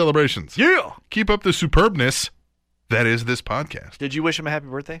birthday celebrations. Yeah. Keep up the superbness that is this podcast. Did you wish him a happy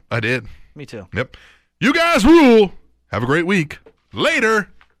birthday? I did. Me too. Yep. You guys rule. Have a great week. Later,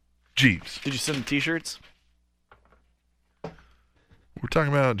 Jeeves. Did you send him T-shirts? We're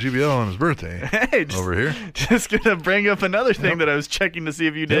talking about GBL on his birthday. Hey, over here. Just going to bring up another thing that I was checking to see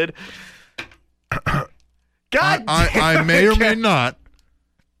if you did. God I may or may not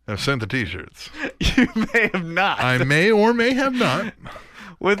have sent the T-shirts. You may have not. I may or may have not.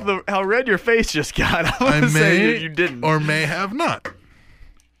 With how red your face just got, I'm going to say you didn't. Or may have not.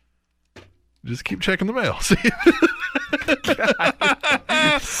 Just keep checking the mail. See?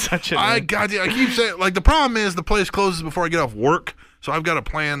 Such a I keep saying, like, the problem is the place closes before I get off work, so I've got to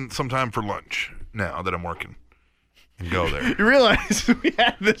plan sometime for lunch now that I'm working. And go there. You realize we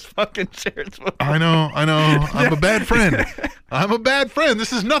had this fucking shared before. I know. I'm a bad friend.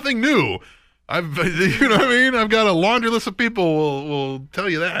 This is nothing new. You know what I mean? I've got a laundry list of people will tell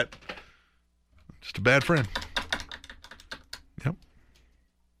you that. Just a bad friend. Yep.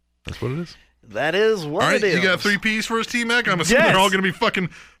 That's what it is. That is what it is. You got 3 Ps for us, T-Mac? I'm assuming they're all going to be fucking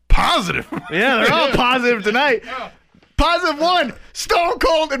positive. Yeah, they're all positive tonight. Positive 1, Stone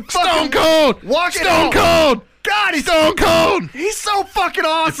Cold and fucking Stone Cold. Walking Stone Cold. God, he's Stone Cold. He's so fucking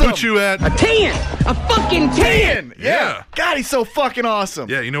awesome. It puts you at A 10! A fucking 10! Yeah. God, he's so fucking awesome.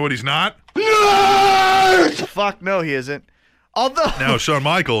 Yeah, you know what he's not? Fuck no, he isn't. Although Now Shawn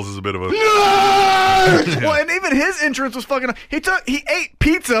Michaels is a bit of a well, and even his entrance was fucking. He ate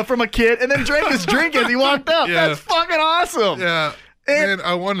pizza from a kid and then drank his drink as he walked up. Yeah. That's fucking awesome. Yeah. And- Man,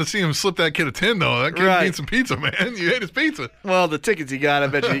 I wanted to see him slip that kid a 10, though. That kid Right. needs some pizza, man. You ate his pizza. Well, the tickets he got, I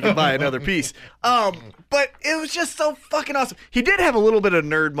bet you can buy another piece. But it was just so fucking awesome. He did have a little bit of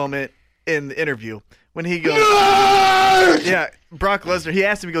nerd moment in the interview when he goes, nerd! Yeah, Brock Lesnar. He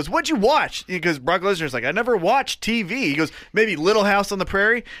asked him, he goes, "What'd you watch?" Because Brock Lesnar's like, "I never watched TV." He goes, "Maybe Little House on the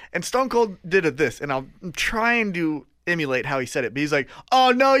Prairie." And Stone Cold did this, and I'm trying to emulate how he said it, but he's like,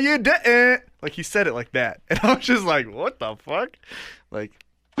 "Oh no, you didn't." Like he said it like that, and I was just like, "What the fuck?" Like,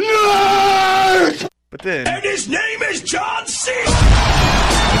 nerd! But then, And his name is John C.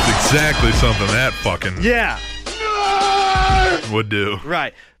 That's exactly something that fucking yeah. would do.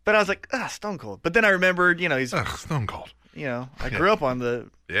 Right. But I was like, Stone Cold. But then I remembered, he's, Ugh, Stone Cold. I grew up on the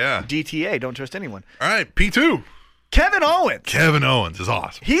Yeah. DTA, Don't Trust Anyone. All right, P2. Kevin Owens. Kevin Owens is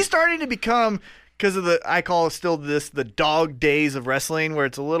awesome. He's starting to become, because of I call it still the dog days of wrestling, where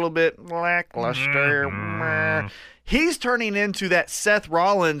it's a little bit lackluster. He's turning into that Seth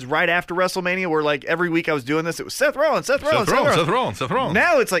Rollins right after WrestleMania, where like every week I was doing this, it was Seth Rollins. Seth Rollins.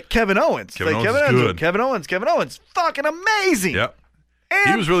 Now it's like Kevin Owens. Kevin like Owens is good. Kevin Owens. Fucking amazing. Yep.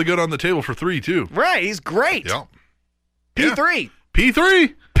 And, He was really good on the table for 3, too. right, he's great. Yep. P3.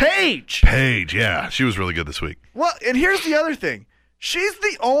 P3. Paige. Yeah. She was really good this week. Well, and here's the other thing. She's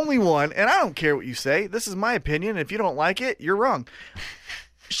the only one, and I don't care what you say. This is my opinion. If you don't like it, you're wrong.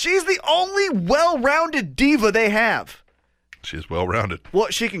 She's the only well-rounded diva they have. She's well-rounded. Well,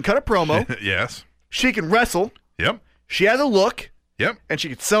 she can cut a promo. Yes. She can wrestle. Yep. She has a look. Yep. And she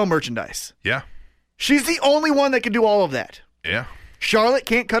could sell merchandise. Yeah. She's the only one that can do all of that. Yeah. Charlotte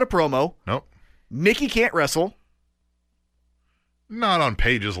can't cut a promo. Nope. Nikki can't wrestle. Not on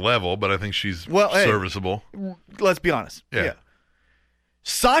Paige's level, but I think she's hey, serviceable. Let's be honest. Yeah.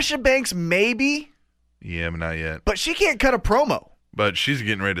 Sasha Banks maybe, Yeah, but not yet. but she can't cut a promo. But she's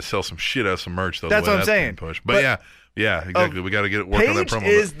getting ready to sell some shit out of some merch, though. That's the way what I'm saying. being pushed. But yeah, exactly. We got to get work on that Paige promo.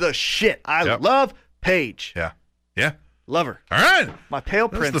 is the shit. I Yep. love Paige. Yeah. Yeah. Love her. All right. My pale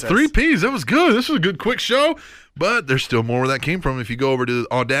That's princess. the 3 Ps. That was good. This was a good, quick show. But there's still more where that came from. If you go over to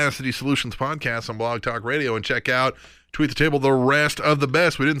Audacity Solutions Podcast on Blog Talk Radio and check out Tweet the Table, the rest of the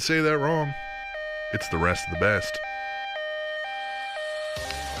best. We didn't say that wrong. It's the rest of the best.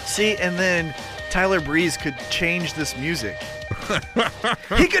 See, and then Tyler Breeze could change this music.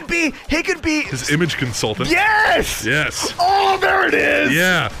 he could be His image consultant. Yes! Yes. Oh, there it is!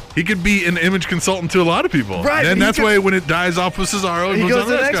 Yeah. He could be an image consultant to a lot of people. Right, And he that's could- why when it dies off with Cesaro, He moves goes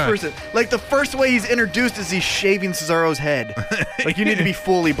on to the this next guy. person. Like, the first way he's introduced is he's shaving Cesaro's head. Like, you need to be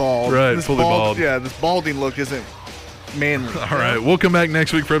fully bald. Right, This fully bald. Yeah, this balding look isn't manly. All right. We'll come back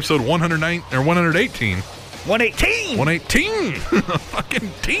next week for episode 109 or 118. 118! 118.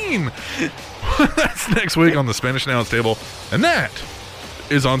 Fucking teen. That's next week on the Spanish Announce Table. And that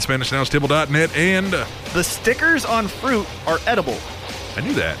is on SpanishAnnounceTable.net. And The stickers on fruit are edible. I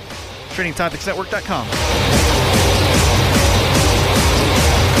knew that. TrainingTopicsNetwork.com.